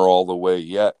corner all the way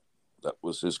yet. That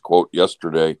was his quote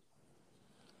yesterday.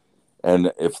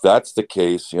 And if that's the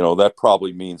case, that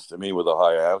probably means to me with a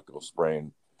high ankle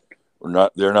sprain,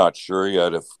 they're not sure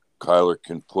yet if Kyler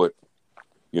can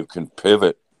can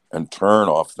pivot and turn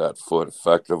off that foot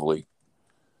effectively,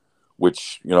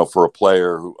 which, for a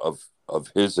player of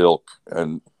his ilk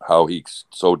and how he's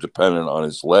so dependent on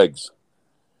his legs.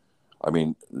 I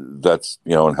mean, that's,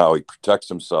 and how he protects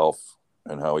himself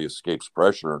and how he escapes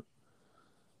pressure.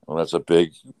 Well, that's a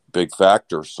big, big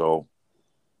factor. So,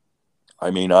 I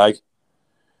mean, I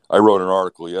wrote an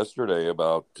article yesterday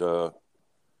about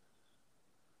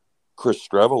Chris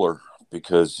Streveler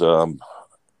because,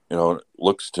 it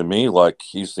looks to me like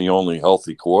he's the only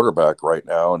healthy quarterback right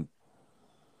now. And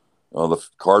the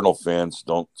Cardinal fans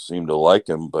don't seem to like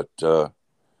him, but,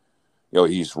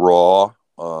 he's raw.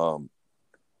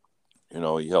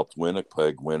 He helped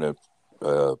Winnipeg win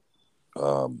a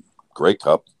Grey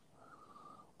Cup.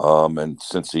 And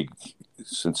since he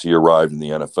arrived in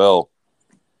the NFL,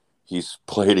 he's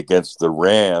played against the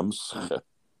Rams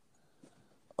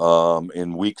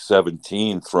in Week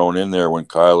 17, thrown in there when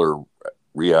Kyler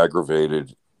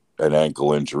re-aggravated an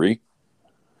ankle injury,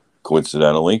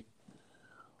 coincidentally.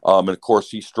 And, of course,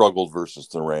 he struggled versus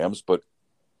the Rams. But,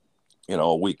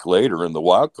 a week later in the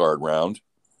wild card round,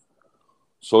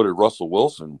 so did Russell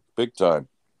Wilson, big time.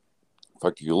 In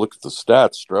fact, if you look at the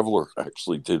stats, Streveler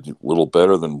actually did a little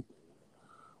better than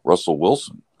Russell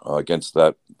Wilson against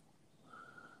that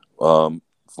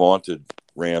vaunted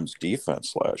Rams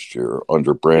defense last year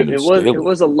under Brandon Staley. It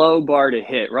was a low bar to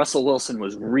hit. Russell Wilson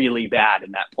was really bad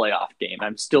in that playoff game.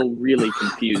 I'm still really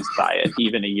confused by it,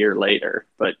 even a year later.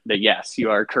 But yes, you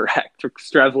are correct.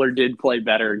 Streveler did play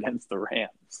better against the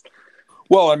Rams.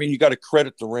 Well, I mean, you got to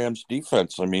credit the Rams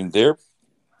defense. I mean,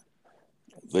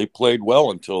 they played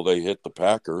well until they hit the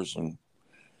Packers, and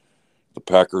the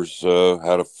Packers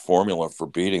had a formula for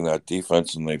beating that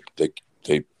defense, and they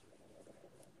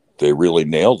really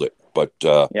nailed it. But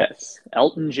yes,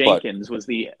 Elton Jenkins was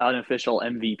the unofficial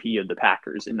MVP of the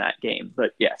Packers in that game.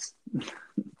 But yes,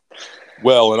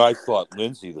 well, and I thought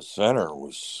Lindsey, the center,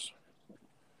 was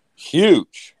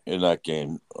huge in that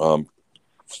game.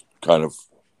 Kind of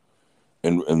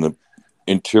in the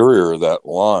interior of that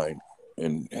line.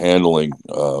 In handling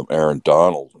Aaron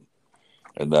Donald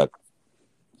and that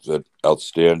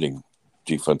outstanding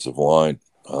defensive line.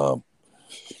 I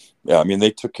mean,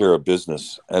 they took care of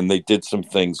business, and they did some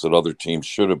things that other teams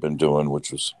should have been doing,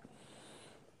 which was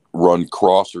run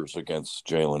crossers against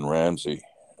Jalen Ramsey.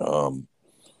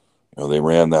 They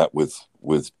ran that with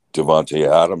Davante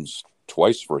Adams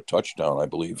twice for a touchdown, I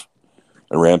believe,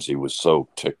 and Ramsey was so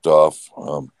ticked off.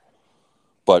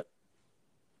 But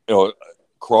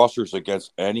crossers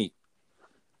against any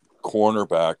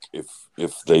cornerback, if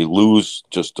they lose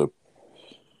just a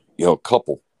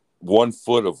couple 1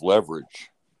 foot of leverage,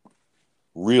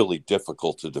 really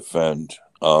difficult to defend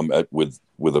with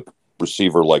a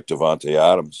receiver like Davante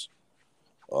Adams.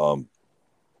 But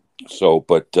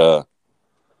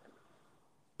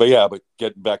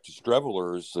getting back to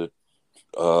Streveler is that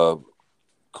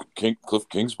Cliff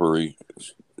Kingsbury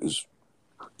is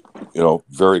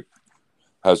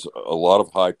has a lot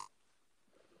of high.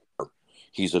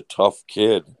 He's a tough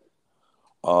kid.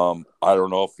 I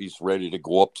don't know if he's ready to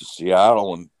go up to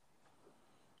Seattle and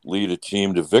lead a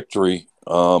team to victory.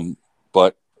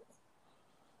 But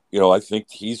I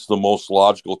think he's the most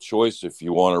logical choice if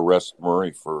you want to rest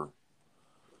Murray for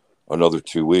another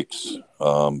 2 weeks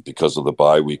because of the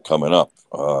bye week coming up.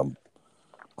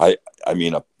 I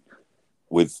mean,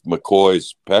 with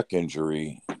McCoy's pec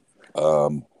injury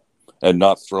and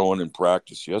not throwing in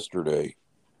practice yesterday,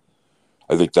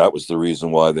 I think that was the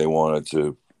reason why they wanted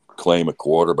to claim a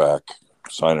quarterback,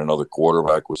 sign another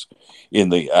quarterback, was in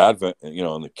the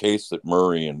in the case that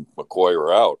Murray and McCoy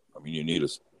are out. I mean, you need a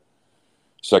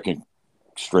second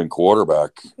string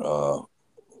quarterback,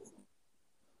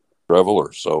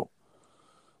 Traveler. So,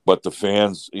 but the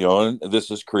fans, and this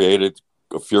has created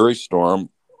a firestorm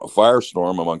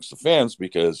amongst the fans,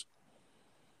 because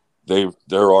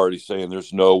they're already saying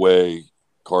there's no way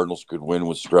Cardinals could win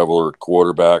with Streveler at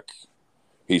quarterback.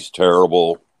 He's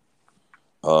terrible,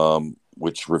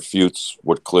 which refutes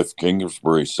what Cliff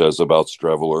Kingsbury says about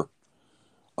Streveler.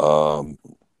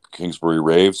 Kingsbury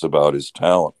raves about his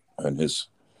talent and his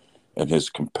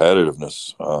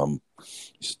competitiveness.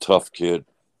 He's a tough kid,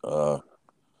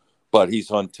 but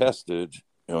he's untested.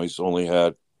 He's only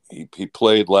had he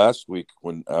played last week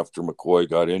after McCoy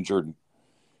got injured.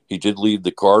 He did lead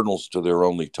the Cardinals to their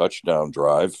only touchdown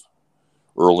drive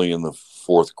early in the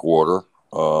fourth quarter.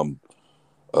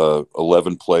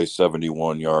 11-play,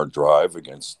 71-yard drive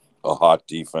against a hot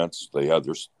defense.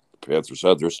 The Panthers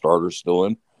had their starters still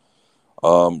in.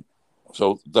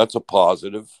 So that's a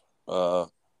positive.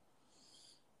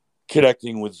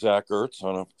 Connecting with Zach Ertz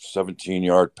on a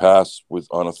 17-yard pass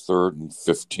on a 3rd and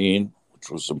 15, which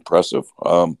was impressive.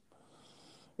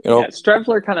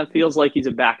 Streveler kind of feels like he's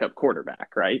a backup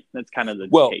quarterback, right? That's kind of the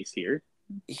case here.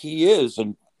 He is,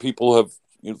 and people have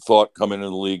thought coming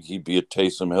into the league he'd be a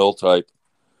Taysom Hill type,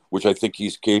 which I think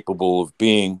he's capable of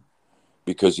being,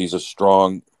 because he's a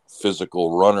strong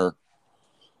physical runner,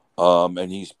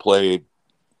 and he's played,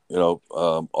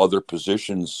 other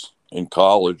positions in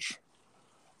college.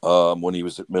 When he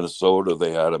was at Minnesota,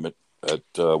 they had him at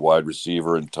wide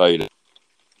receiver and tight end.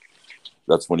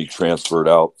 That's when he transferred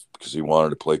out because he wanted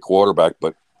to play quarterback,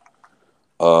 but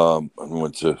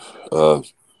went to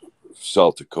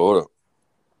South Dakota.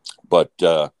 But,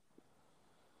 I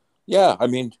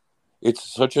mean,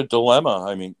 it's such a dilemma.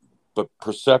 I mean, but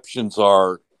perceptions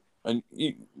are, and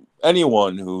any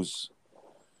Cardinal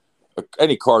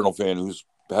fan who's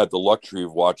had the luxury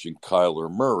of watching Kyler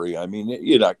Murray, I mean,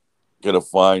 you're not going to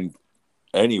find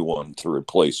anyone to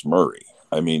replace Murray.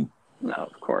 I mean, no,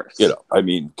 of course. I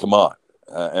mean, come on.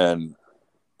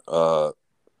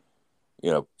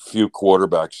 Few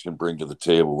quarterbacks can bring to the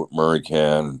table what Murray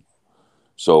can.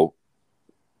 So,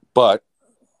 but,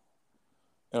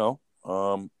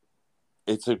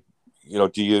 it's do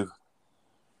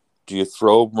you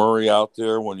throw Murray out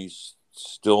there when he's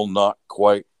still not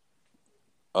quite,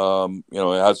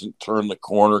 hasn't turned the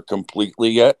corner completely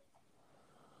yet,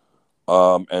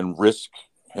 and risk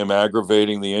him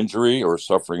aggravating the injury or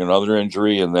suffering another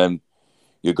injury, and then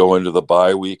you go into the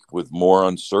bye week with more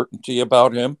uncertainty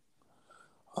about him?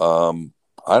 I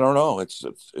don't know. It's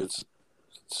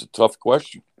a tough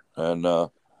question. And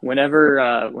whenever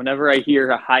I hear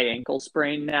a high ankle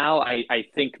sprain now, I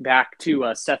think back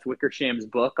to Seth Wickersham's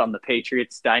book on the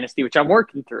Patriots dynasty, which I'm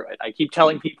working through it. I keep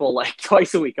telling people like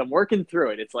twice a week, I'm working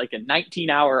through it. It's like a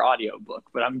 19-hour audio book,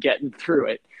 but I'm getting through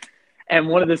it. And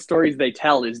one of the stories they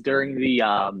tell is during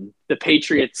the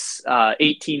Patriots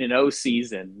 18-0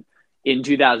 season in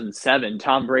 2007,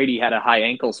 Tom Brady had a high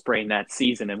ankle sprain that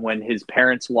season. And when his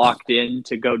parents walked in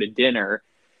to go to dinner,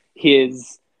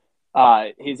 his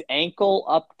ankle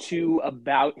up to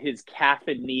about his calf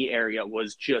and knee area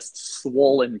was just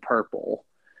swollen purple.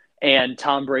 And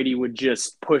Tom Brady would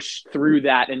just push through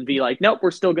that and be like, nope,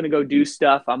 we're still going to go do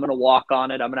stuff. I'm going to walk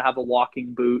on it. I'm going to have a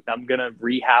walking boot. I'm going to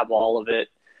rehab all of it.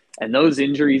 And those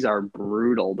injuries are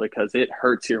brutal because it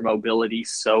hurts your mobility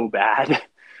so bad.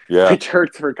 Yeah. Which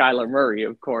hurts for Kyler Murray,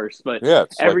 of course. But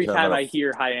every time I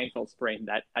hear high ankle sprain,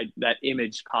 that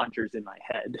image conjures in my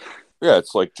head. Yeah,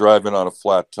 it's like driving on a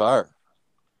flat tire.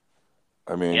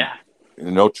 I mean,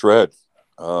 no tread,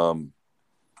 no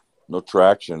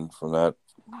traction from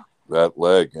that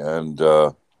leg. And,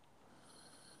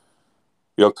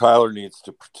 Kyler needs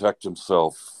to protect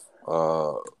himself.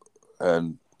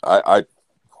 And I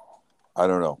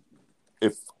don't know.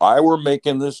 If I were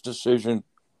making this decision,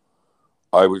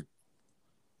 I would,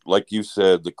 like you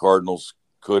said, the Cardinals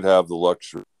could have the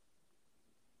luxury.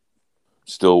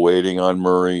 Still waiting on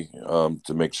Murray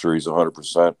to make sure he's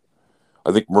 100%.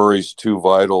 I think Murray's too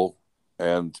vital,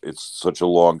 and it's such a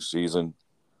long season.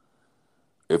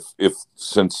 If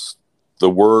since the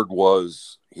word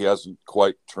was he hasn't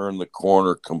quite turned the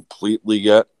corner completely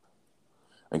yet,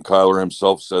 and Kyler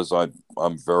himself says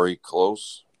I'm very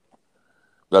close,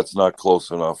 that's not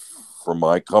close enough for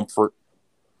my comfort.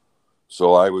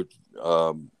 So I would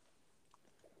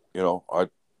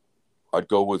I'd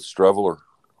go with Streveler,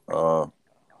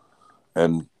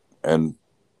 and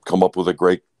come up with a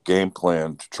great game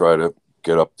plan to try to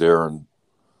get up there. And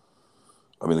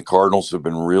I mean, the Cardinals have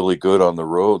been really good on the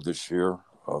road this year,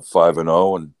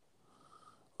 5-0,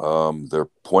 and their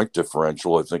point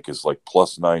differential, I think, is like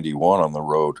plus 91 on the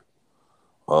road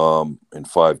in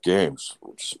 5 games,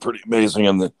 which is pretty amazing.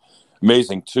 And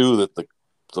amazing too that the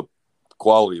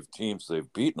quality of teams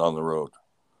they've beaten on the road: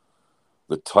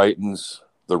 the Titans,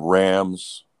 the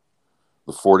Rams,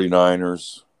 the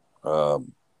 49ers,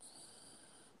 and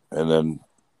then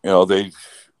they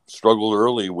struggled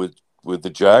early with the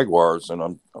Jaguars. And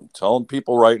I'm telling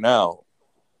people right now,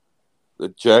 the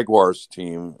Jaguars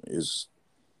team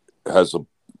has a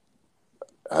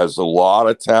lot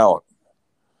of talent,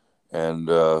 and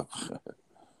I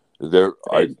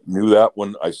knew that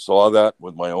when I saw that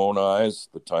with my own eyes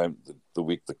the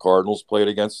week the Cardinals played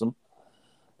against them,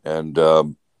 and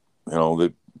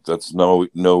that's no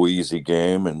easy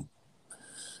game,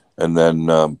 and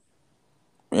then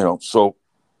so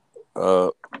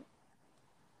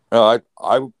I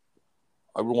would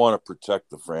want to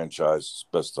protect the franchise as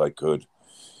best I could,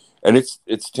 and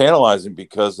it's tantalizing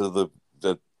because of that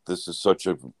this is such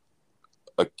a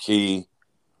key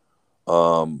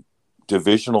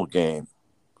divisional game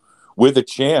with a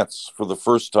chance for the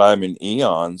first time in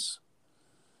eons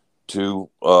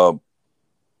to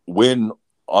win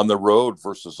on the road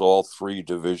versus all 3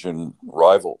 division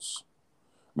rivals.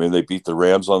 I mean, they beat the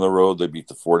Rams on the road, they beat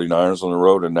the 49ers on the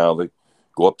road, and now they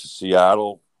go up to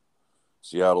Seattle.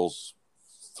 Seattle's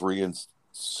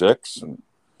 3-6 and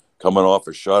coming off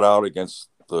a shutout against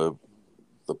the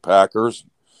Packers.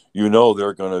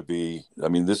 They're going to be, I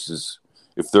mean, this is,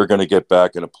 if they're going to get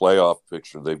back in a playoff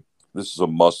picture, this is a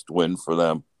must win for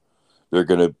them. They're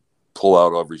going to pull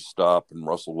out every stop, and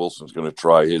Russell Wilson's going to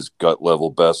try his gut level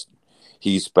best.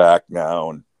 He's back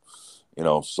now, and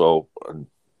so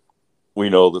we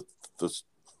know that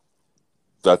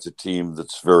that's a team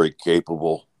that's very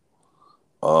capable.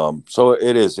 So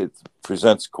it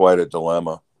presents quite a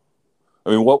dilemma.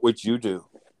 I mean, what would you do?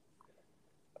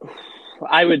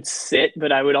 I would sit,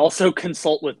 but I would also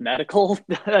consult with medical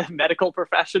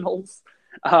professionals.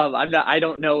 I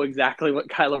don't know exactly what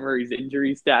Kyler Murray's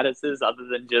injury status is, other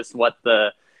than just what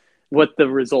the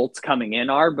results coming in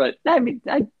are. But I mean,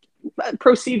 I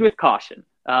proceed with caution.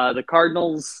 The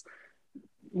Cardinals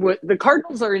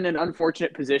are in an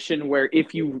unfortunate position where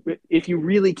if you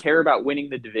really care about winning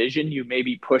the division, you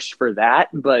maybe push for that.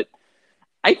 But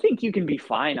I think you can be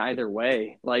fine either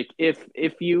way. Like if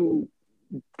you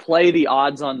play the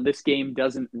odds on this game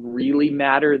doesn't really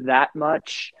matter that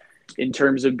much in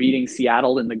terms of beating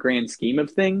Seattle in the grand scheme of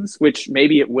things, which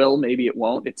maybe it will, maybe it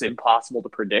won't. It's impossible to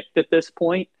predict at this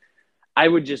point. I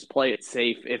would just play it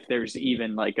safe if there's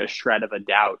even like a shred of a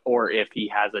doubt, or if he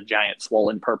has a giant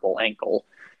swollen purple ankle,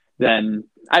 then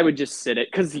I would just sit it,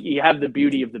 because you have the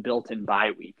beauty of the built-in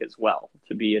bye week as well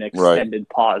to be an extended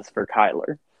pause for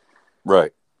Kyler.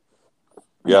 Right.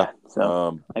 Yeah.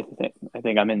 So I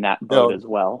think I'm in that boat as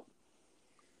well.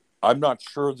 I'm not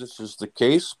sure this is the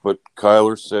case, but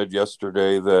Kyler said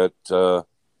yesterday that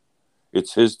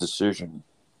it's his decision.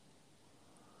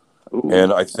 Ooh,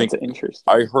 and I think interesting.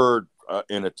 I heard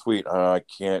in a tweet, and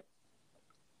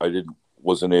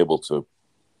wasn't able to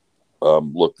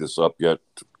look this up yet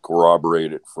to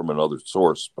corroborate it from another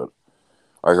source, but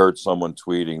I heard someone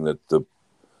tweeting that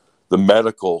the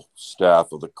medical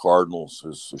staff of the Cardinals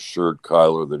has assured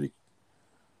Kyler that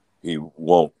he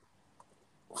won't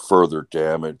further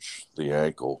damage the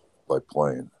ankle by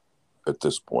playing at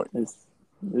this point.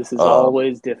 This is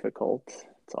always difficult.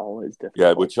 It's always difficult.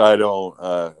 Yeah, which I don't,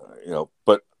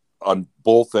 but on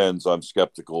both ends, I'm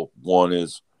skeptical. One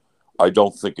is, I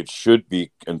don't think it should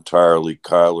be entirely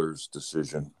Kyler's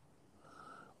decision.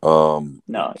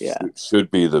 It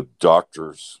should be the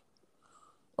doctor's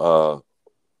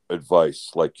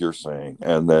advice, like you're saying,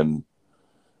 and then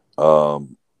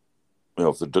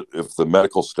if the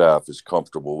medical staff is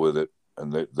comfortable with it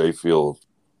and they feel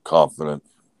confident.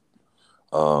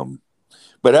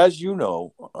 But as you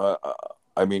know,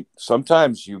 I mean,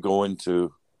 sometimes you go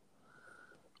into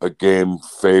a game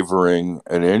favoring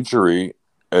an injury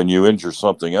and you injure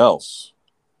something else,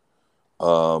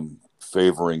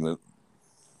 favoring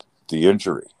the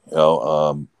injury.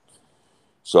 So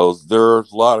there are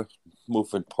a lot of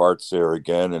moving parts there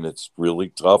again, and it's really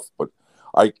tough. But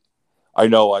I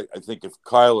know I think if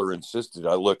Kyler insisted,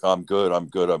 I'm good,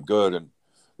 and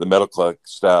the medical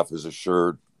staff has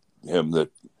assured him that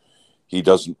he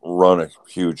doesn't run a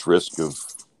huge risk of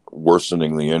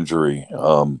worsening the injury,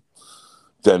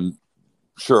 then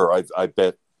sure, I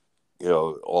bet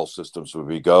all systems would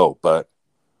be go. But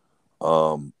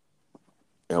And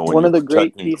when One you're of the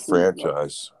great protecting the pieces.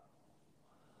 franchise,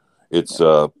 it's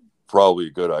probably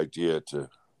a good idea to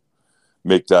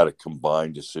make that a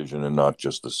combined decision and not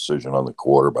just a decision on the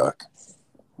quarterback.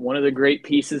 One of the great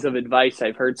pieces of advice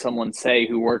I've heard someone say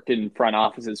who worked in front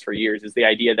offices for years is the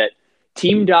idea that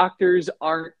team doctors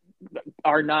are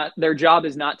not, their job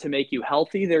is not to make you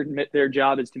healthy. Their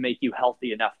job is to make you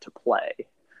healthy enough to play,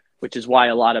 which is why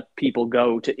a lot of people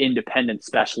go to independent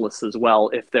specialists as well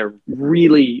if they're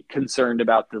really concerned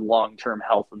about the long-term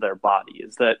health of their body.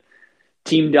 Is that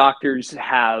team doctors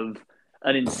have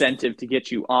an incentive to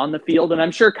get you on the field, and I'm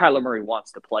sure Kyler Murray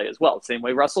wants to play as well, the same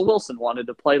way Russell Wilson wanted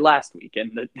to play last week,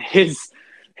 and his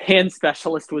hand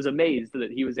specialist was amazed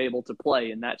that he was able to play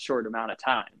in that short amount of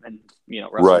time. And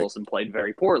Russell Wilson played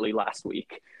very poorly last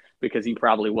week because he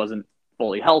probably wasn't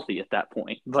fully healthy at that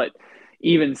point. But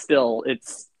even still,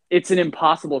 it's an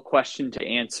impossible question to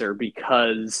answer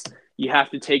because you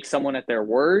have to take someone at their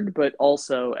word, but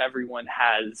also everyone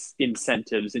has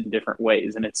incentives in different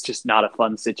ways, and it's just not a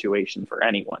fun situation for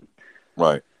anyone.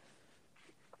 Right.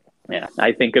 Yeah,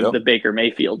 I think of the Baker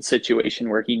Mayfield situation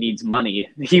where he needs money.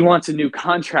 He wants a new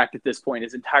contract at this point.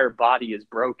 His entire body is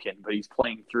broken, but he's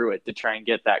playing through it to try and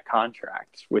get that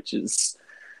contract, which is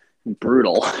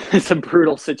brutal. It's a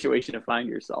brutal situation to find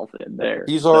yourself in there.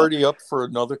 He's already up for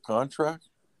another contract?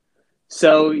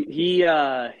 So he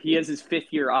has his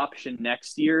 5th-year option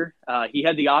next year. He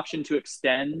had the option to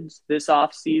extend this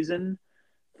offseason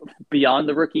beyond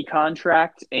the rookie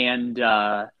contract, and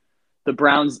the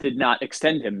Browns did not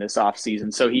extend him this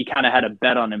offseason. So he kind of had a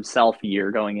bet on himself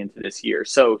year going into this year.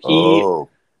 So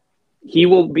he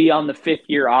will be on the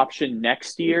 5th-year option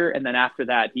next year, and then after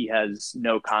that, he has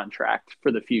no contract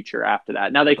for the future after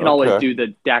that. Now, they can always do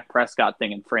the Dak Prescott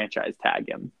thing and franchise tag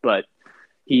him, but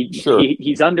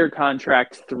he's under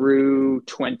contract through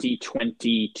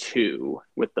 2022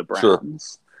 with the Browns. Sure.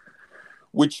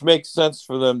 Which makes sense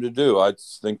for them to do. I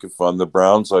think if I'm the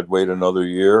Browns, I'd wait another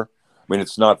year. I mean,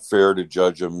 it's not fair to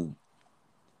judge him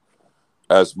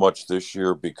as much this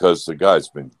year because the guy's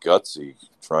been gutsy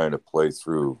trying to play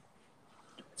through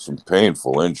some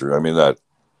painful injury. I mean, that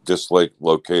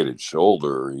dislocated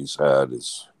shoulder he's had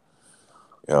is,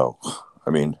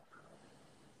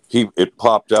 it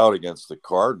popped out against the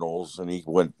Cardinals, and he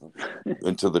went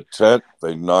into the tent.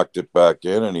 They knocked it back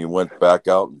in, and he went back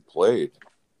out and played.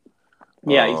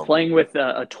 Yeah, he's playing with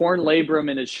a torn labrum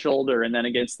in his shoulder, and then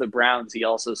against the Browns, he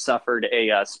also suffered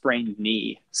a sprained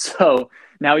knee. So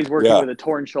now he's working with a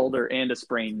torn shoulder and a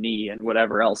sprained knee and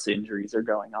whatever else injuries are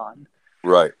going on.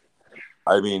 Right.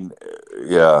 I mean,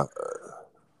 yeah.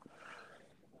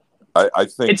 I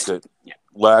think that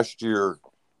last year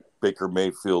Baker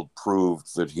Mayfield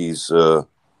proved that he's a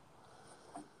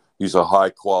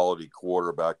high-quality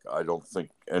quarterback. I don't think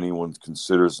anyone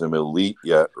considers him elite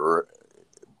yet,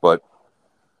 but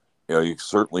you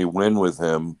certainly win with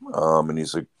him, and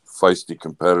he's a feisty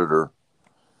competitor.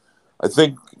 I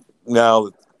think now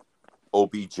that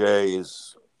OBJ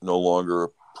is no longer a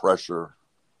pressure,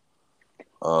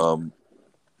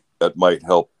 that might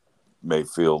help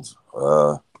Mayfield,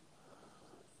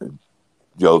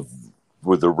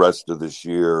 with the rest of this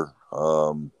year.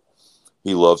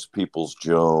 He loves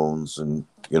Peoples-Jones and,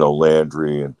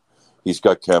 Landry, and he's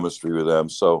got chemistry with them.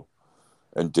 So,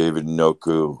 and David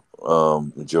Njoku.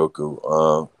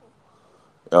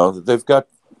 They've got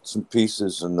some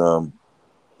pieces, and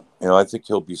I think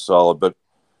he'll be solid. But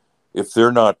if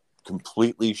they're not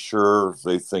completely sure if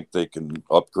they think they can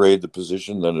upgrade the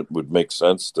position, then it would make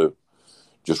sense to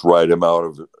just write him out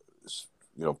of,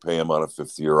 pay him on a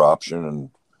 5th-year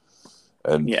option,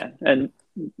 and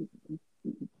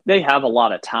they have a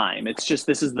lot of time. It's just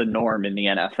this is the norm in the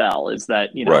NFL is that,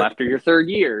 after your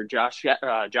 3rd year, Josh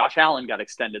Allen got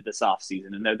extended this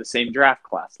offseason, and they're the same draft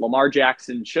class. Lamar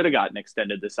Jackson should have gotten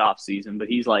extended this offseason, but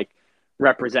he's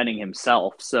representing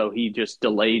himself, so he just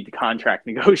delayed the contract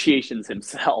negotiations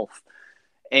himself.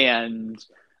 And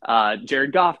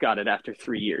Jared Goff got it after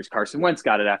 3 years. Carson Wentz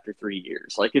got it after 3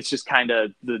 years. It's just kind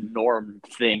of the norm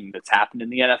thing that's happened in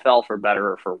the NFL for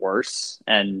better or for worse.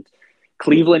 And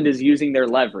Cleveland is using their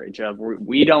leverage of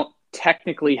we don't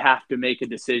technically have to make a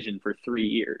decision for 3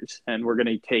 years, and we're going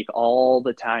to take all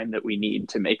the time that we need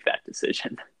to make that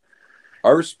decision. I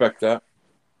respect that.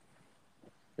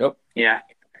 Yep. Yeah.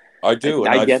 I do.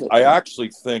 I get it. I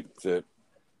actually think that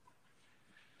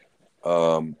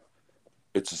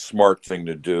it's a smart thing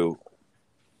to do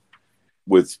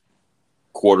with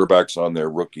quarterbacks on their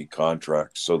rookie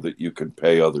contracts so that you can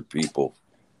pay other people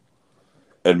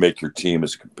and make your team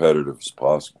as competitive as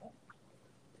possible.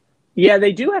 Yeah,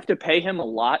 they do have to pay him a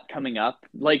lot coming up.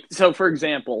 Like, so for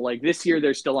example, like this year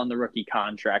they're still on the rookie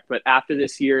contract, but after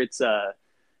this year it's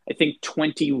I think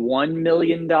 $21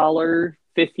 million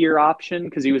fifth year option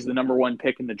because he was the number one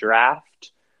pick in the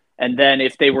draft. And then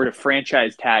if they were to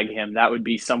franchise tag him, that would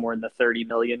be somewhere in the 30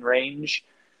 million range.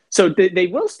 So they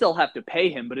will still have to pay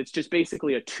him, but it's just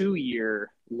basically a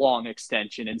 2-year long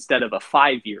extension instead of a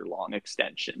 5-year long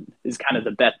extension is kind of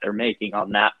the bet they're making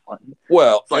on that one.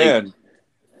 Well, Like, and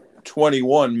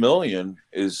 21 million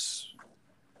is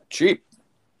cheap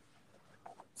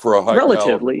for a high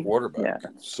relatively quarterback. Yeah.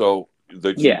 So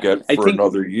that you get for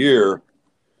another year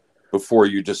before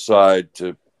you decide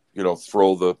to,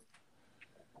 throw the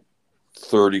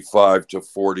 35 to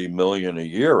 40 million a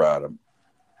year at him.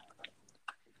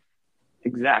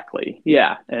 Exactly.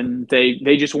 Yeah. And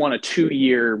they just want a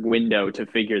 2-year window to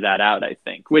figure that out, I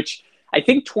think, which I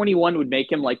think 21 would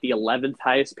make him like the 11th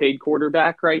highest paid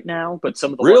quarterback right now. But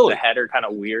some of the ones ahead are kind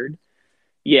of weird.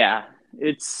 Yeah.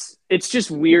 It's just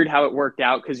weird how it worked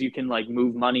out because you can like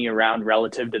move money around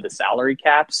relative to the salary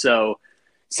cap. So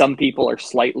some people are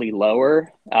slightly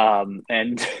lower.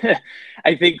 And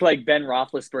I think like Ben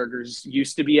Roethlisberger's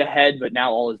used to be ahead, but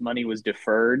now all his money was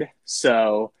deferred.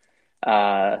 So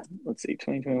let's see,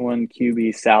 2021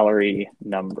 QB salary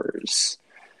numbers.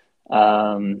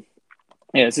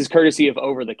 This is courtesy of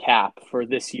Over the Cap for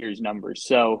this year's numbers.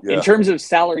 So in terms of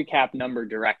salary cap number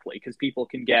directly, because people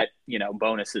can get,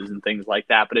 bonuses and things like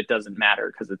that, but it doesn't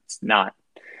matter because it's not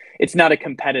a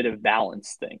competitive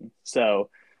balance thing. So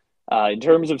in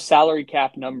terms of salary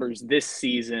cap numbers this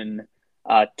season,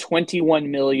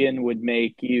 21 million would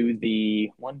make you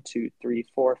the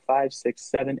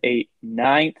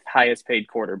 9th highest paid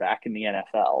quarterback in the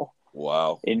NFL.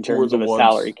 Wow. In terms of a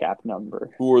salary cap number.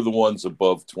 Who are the ones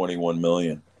above 21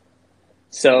 million?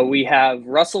 So we have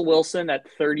Russell Wilson at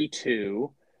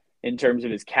 32 in terms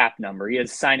of his cap number. He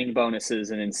has signing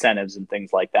bonuses and incentives and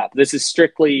things like that. But this is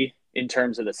strictly in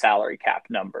terms of the salary cap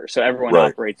number. So everyone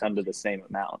operates under the same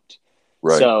amount.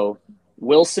 Right. So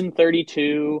Wilson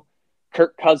 32,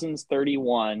 Kirk Cousins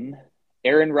 31,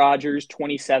 Aaron Rodgers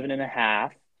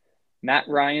 27.5, Matt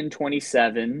Ryan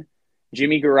 27,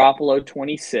 Jimmy Garoppolo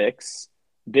 26,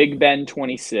 Big Ben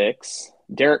 26,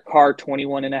 Derek Carr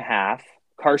 21.5,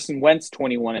 Carson Wentz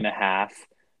 21.5,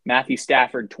 Matthew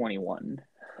Stafford 21.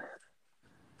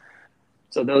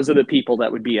 So those are the people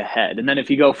that would be ahead. And then if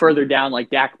you go further down, like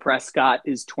Dak Prescott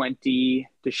is 20,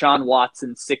 Deshaun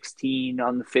Watson 16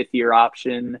 on the 5th-year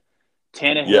option,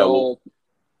 Tannehill. Yeah,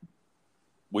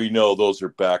 we know those are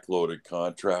backloaded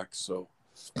contracts, so.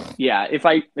 Yeah, if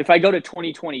I go to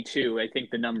 2022, I think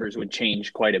the numbers would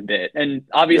change quite a bit. And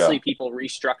obviously people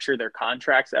restructure their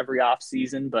contracts every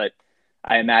offseason, but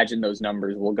I imagine those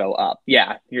numbers will go up.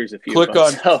 Yeah, here's a few. Click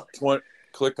on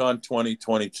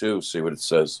 2022, see what it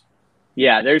says.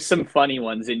 Yeah, there's some funny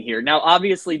ones in here. Now,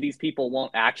 obviously, these people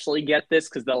won't actually get this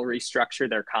because they'll restructure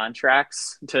their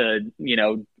contracts to,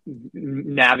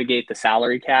 navigate the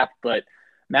salary cap. But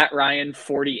Matt Ryan,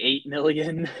 48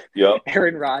 million. Yep.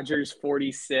 Aaron Rodgers,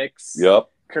 46. Yep.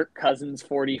 Kirk Cousins,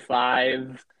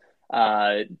 45.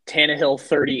 Tannehill,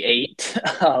 38.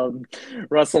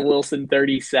 Russell Wilson,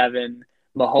 37.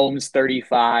 Mahomes,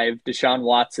 35. Deshaun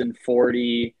Watson,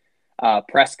 40.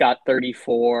 Prescott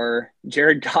 34,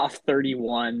 Jared Goff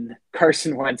 31,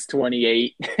 Carson Wentz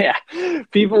 28. Yeah,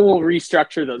 people will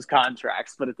restructure those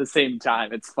contracts, but at the same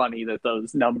time, it's funny that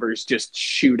those numbers just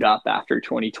shoot up after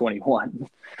 2021.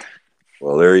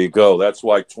 Well, there you go. That's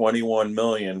why 21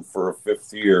 million for a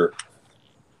 5th year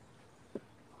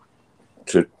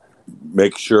to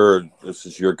make sure this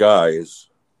is your guy is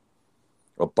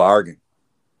a bargain.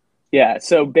 Yeah,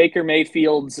 so Baker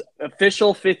Mayfield's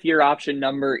official 5th-year option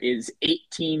number is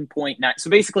 18.9. So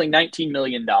basically $19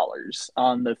 million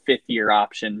on the 5th-year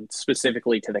option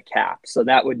specifically to the cap. So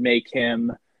that would make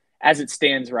him, as it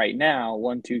stands right now,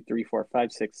 1, 2, 3, 4,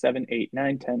 5, 6, 7, 8,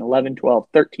 9, 10, 11, 12,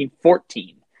 13,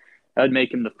 14. That would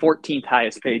make him the 14th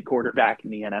highest paid quarterback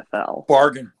in the NFL.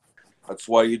 Bargain. That's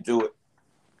why you do it.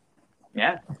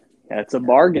 Yeah, that's a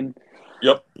bargain.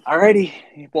 Yep. All righty,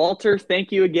 Walter,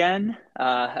 thank you again.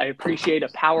 I appreciate a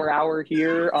power hour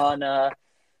here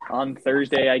on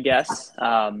Thursday, I guess.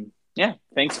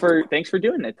 Thanks for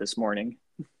doing it this morning.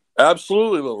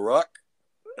 Absolutely, Little Rock.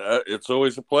 It's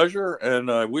always a pleasure,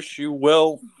 and I wish you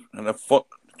well and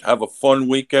have a fun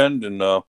weekend. And